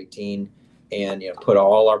 2017 or 18, and put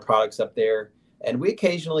all our products up there. And we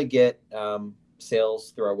occasionally get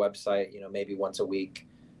sales through our website, maybe once a week.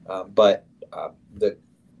 But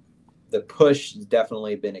the push has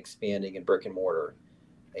definitely been expanding in brick and mortar,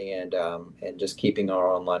 and just keeping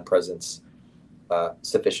our online presence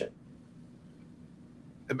sufficient.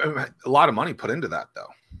 A lot of money put into that, though.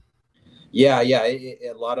 Yeah,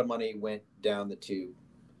 a lot of money went down the tube.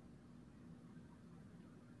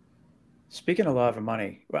 Speaking of a lot of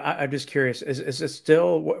money, I'm just curious: is it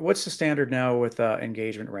still what's the standard now with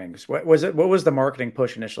engagement rings? What was it? What was the marketing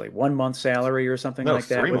push initially? 1 month salary or something like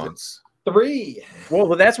that? 3 months. 3.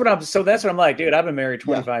 Well, that's what I'm like, dude. I've been married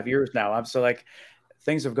 25 years now. I'm so like,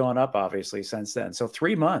 things have gone up obviously since then. So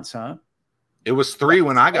 3 months, huh? It was 3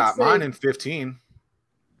 when I got mine in 15.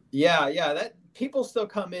 Yeah. That people still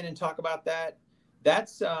come in and talk about that.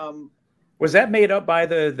 That's was that made up by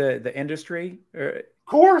the industry? Of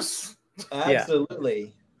course.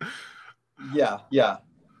 Absolutely. Yeah.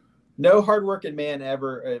 No hardworking man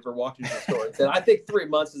ever walked into the store and said, "I think 3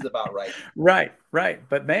 months is about right." Right.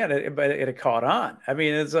 But man, it caught on. I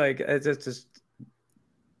mean, it's like it's just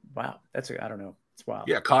wow. I don't know. It's wild.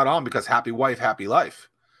 Yeah, caught on because happy wife, happy life.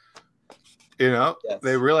 Yes.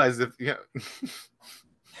 They realized if Yeah.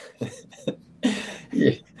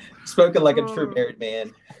 Spoken like a true married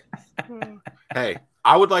man. Hey,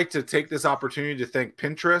 I would like to take this opportunity to thank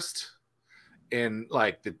Pinterest in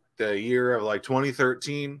like the year of like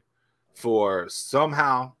 2013 for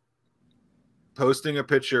somehow posting a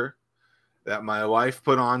picture that my wife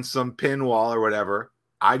put on some pin wall or whatever.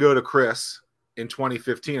 I go to Chris in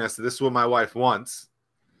 2015. I said, "This is what my wife wants."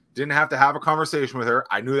 Didn't have to have a conversation with her.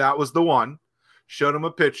 I knew that was the one. Showed him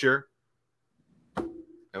a picture,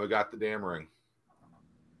 and we got the damn ring.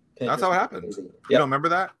 That's how it happened. Yep. You don't remember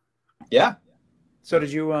that? Yeah. So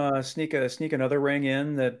did you sneak another ring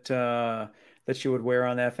in that you would wear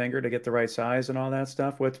on that finger to get the right size and all that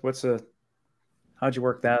stuff? How'd you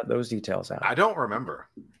work those details out? I don't remember.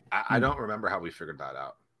 I don't remember how we figured that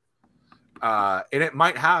out. And it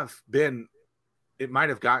might have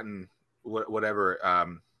gotten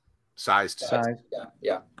whatever size.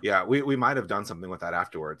 Yeah. We might have done something with that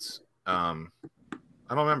afterwards. I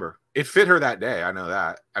don't remember. It fit her that day. I know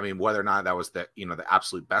that. I mean, whether or not that was the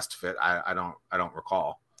absolute best fit, I don't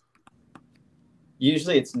recall.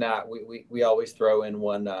 Usually it's not. We always throw in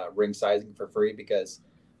one ring sizing for free because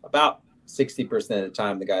about 60% of the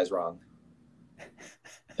time the guy's wrong.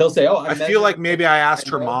 He'll say, "Oh, I feel like maybe I asked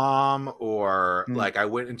her mom, or like I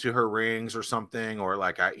went into her rings or something, or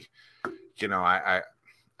like I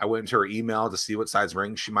went into her email to see what size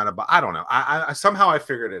ring she might have bought. I don't know. I somehow I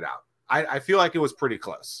figured it out. I feel like it was pretty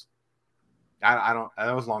close. I don't.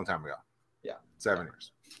 That was a long time ago. Yeah, 7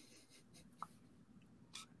 years.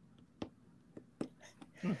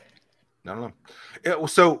 I don't know.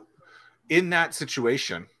 So, in that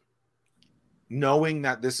situation, knowing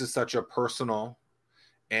that this is such a personal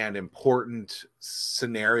and important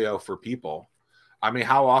scenario for people, I mean,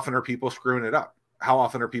 how often are people screwing it up? How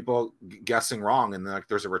often are people guessing wrong, and like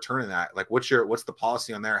there's a return in that? Like, what's the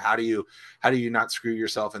policy on there? How do you not screw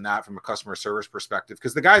yourself in that from a customer service perspective?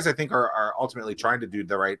 Because the guys, I think, are ultimately trying to do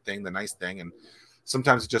the right thing, the nice thing, and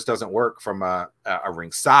sometimes it just doesn't work from a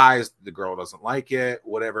ring size. The girl doesn't like it,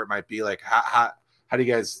 whatever it might be. Like how do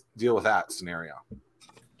you guys deal with that scenario?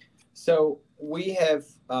 So we have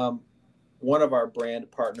one of our brand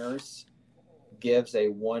partners gives a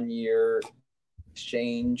 1-year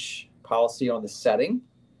exchange policy on the setting,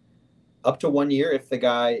 up to 1 year if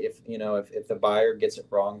the buyer gets it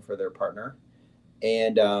wrong for their partner.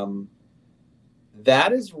 And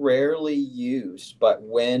that is rarely used, but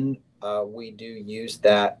when we do use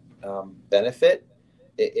that benefit,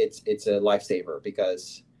 it's a lifesaver,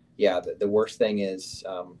 because the worst thing is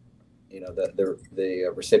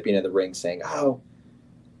the recipient of the ring saying, "Oh,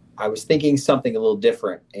 I was thinking something a little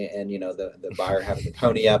different," and the buyer having to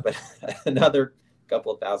pony up another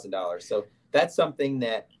couple of $1,000s. So that's something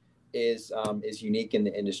that is unique in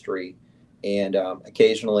the industry, and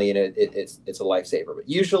occasionally it's a lifesaver. But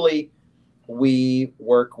usually we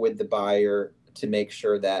work with the buyer to make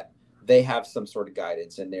sure that they have some sort of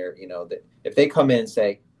guidance in there. That if they come in and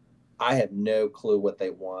say, "I have no clue what they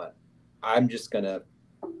want, I'm just going to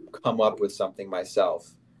come up with something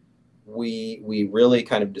myself," we really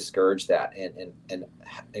kind of discourage that and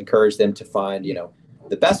encourage them to find,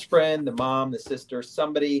 the best friend, the mom, the sister,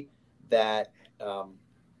 somebody that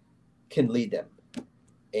can lead them.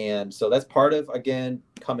 And so that's part of, again,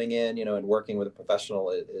 coming in, and working with a professional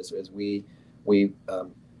is we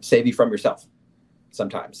save you from yourself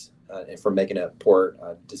sometimes and from making a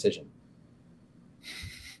poor decision.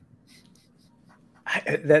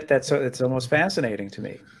 It's almost fascinating to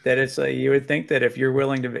me that it's you would think that if you're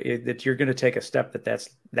willing that you're going to take a step that's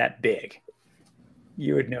that big,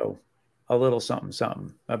 you would know a little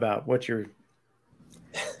something about what you're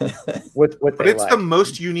what but they it's like. The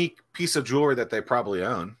most unique piece of jewelry that they probably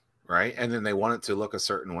own, right? And then they want it to look a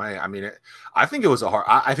certain way. I mean, I think it was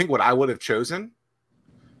I think what I would have chosen,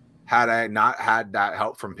 had I not had that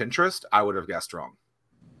help from Pinterest, I would have guessed wrong.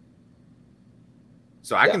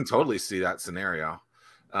 So I can totally see that scenario.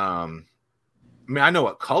 I mean, I know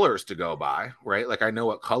what colors to go by, right? Like I know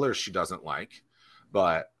what colors she doesn't like,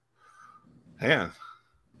 but man,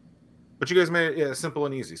 but you guys made it simple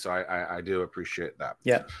and easy. So I do appreciate that.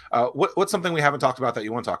 Yeah. What's something we haven't talked about that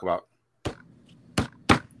you want to talk about?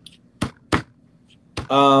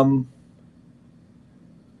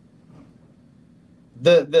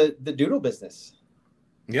 The doodle business.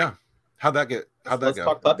 Yeah. How'd that go? Let's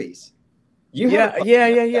talk puppies. Yeah.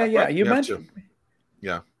 You mentioned.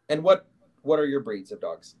 Yeah. And what are your breeds of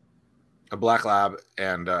dogs? A black lab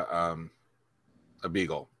and a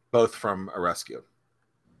beagle, both from a rescue.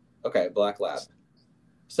 Okay, black lab.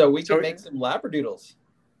 So we can make some labradoodles.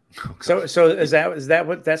 So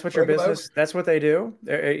that's what your business? That's what they do.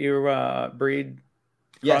 You breed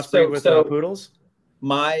crossbreed with poodles.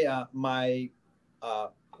 My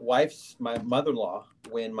mother-in-law,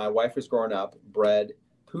 when my wife was growing up, bred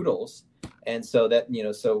poodles. And so that,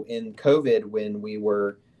 so in COVID, when we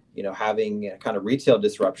were, having kind of retail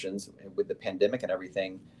disruptions with the pandemic and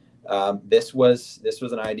everything, this was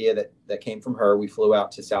an idea that came from her. We flew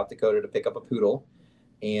out to South Dakota to pick up a poodle,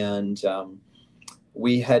 and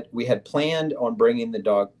we had planned on bringing the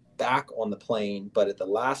dog back on the plane, but at the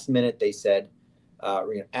last minute they said,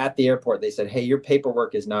 at the airport, they said, "Hey, your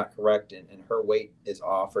paperwork is not correct, and her weight is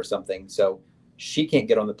off or something, so she can't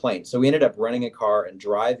get on the plane." So we ended up renting a car and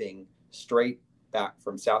driving straight back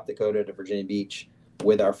from South Dakota to Virginia Beach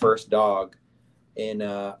with our first dog in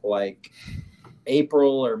like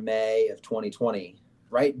April or May of 2020,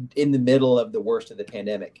 right in the middle of the worst of the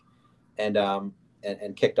pandemic, and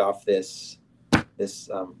kicked off this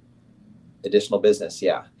additional business.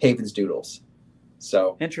 Yeah, Haven's Doodles.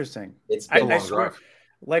 So interesting. It's I swear,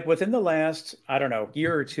 like within the last, I don't know,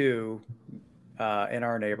 year or two, in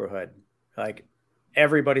our neighborhood, like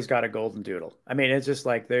everybody's got a golden doodle. I mean, it's just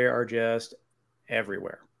like they are just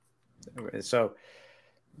everywhere. So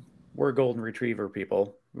we're golden retriever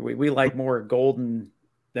people. We like more golden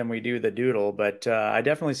than we do the doodle, but I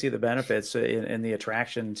definitely see the benefits in the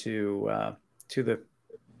attraction to the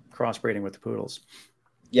crossbreeding with the poodles.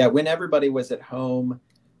 Yeah, when everybody was at home,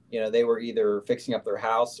 they were either fixing up their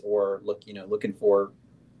house or looking for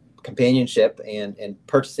companionship and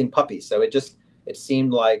purchasing puppies. So it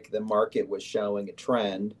seemed like the market was showing a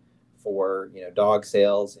trend for dog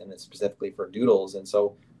sales, and then specifically for doodles. And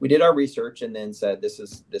so we did our research and then said, this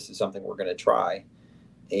is something we're going to try.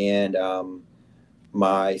 And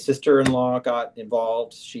my sister-in-law got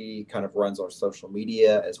involved. She kind of runs our social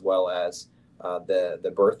media as well as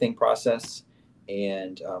the birthing process.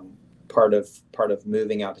 And part of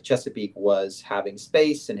moving out to Chesapeake was having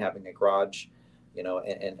space and having a garage,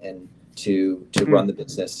 and to run the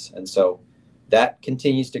business. And so that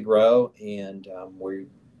continues to grow, and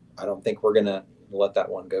I don't think we're gonna let that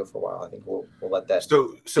one go for a while. I think we'll let that.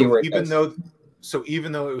 So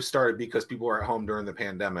even though it was started because people were at home during the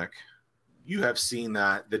pandemic, you have seen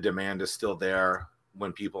that the demand is still there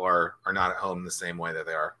when people are not at home the same way that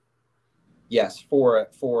they are. Yes, for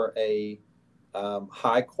a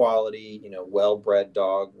high quality, well-bred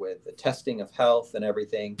dog with the testing of health and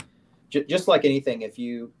everything. Just like anything, if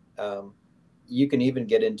you you can even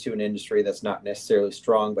get into an industry that's not necessarily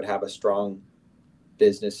strong, but have a strong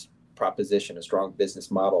business proposition, a strong business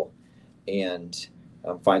model, and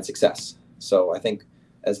find success. So I think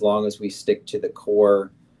as long as we stick to the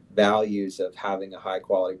core values of having a high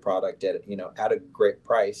quality product at a great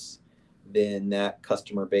price, then that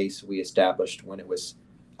customer base we established when it was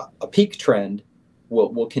a peak trend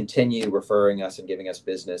will continue referring us and giving us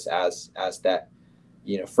business as that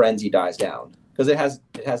frenzy dies down, because it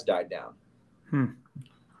has died down,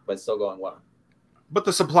 but it's still going well. But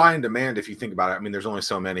the supply and demand, if you think about it, I mean, there's only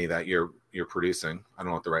so many that you're producing. I don't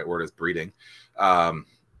know what the right word is, breeding.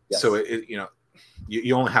 Yes. So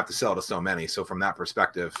you only have to sell to so many. So from that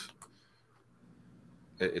perspective,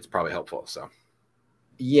 it's probably helpful. So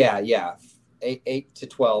yeah, 8 to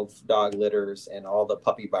 12 dog litters and all the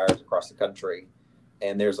puppy buyers across the country,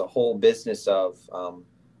 and there's a whole business of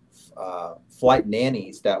flight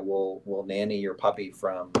nannies that will nanny your puppy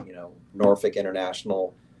from Norfolk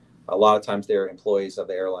International. A lot of times they're employees of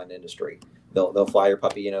the airline industry. They'll fly your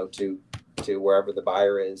puppy to wherever the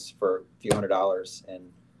buyer is for a few $100s,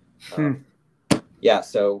 and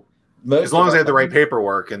so as long as they have the right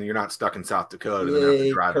paperwork and you're not stuck in South Dakota and have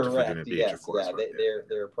to drive to Virginia Beach, yes, of course. Yeah,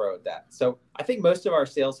 they're pro at that. So I think most of our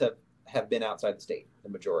sales have been outside the state, the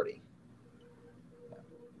majority.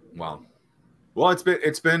 Wow. Well, it's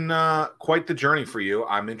been quite the journey for you.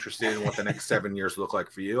 I'm interested in what the next 7 years look like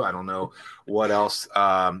for you. I don't know what else.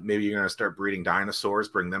 Maybe you're going to start breeding dinosaurs,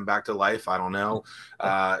 bring them back to life. I don't know.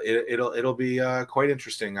 It'll be quite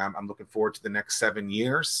interesting. I'm looking forward to the next 7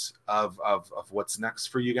 years of what's next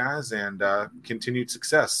for you guys, and continued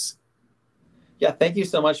success. Yeah, thank you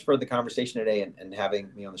so much for the conversation today and having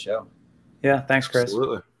me on the show. Yeah, thanks, Chris.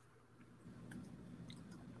 Absolutely.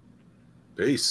 Peace.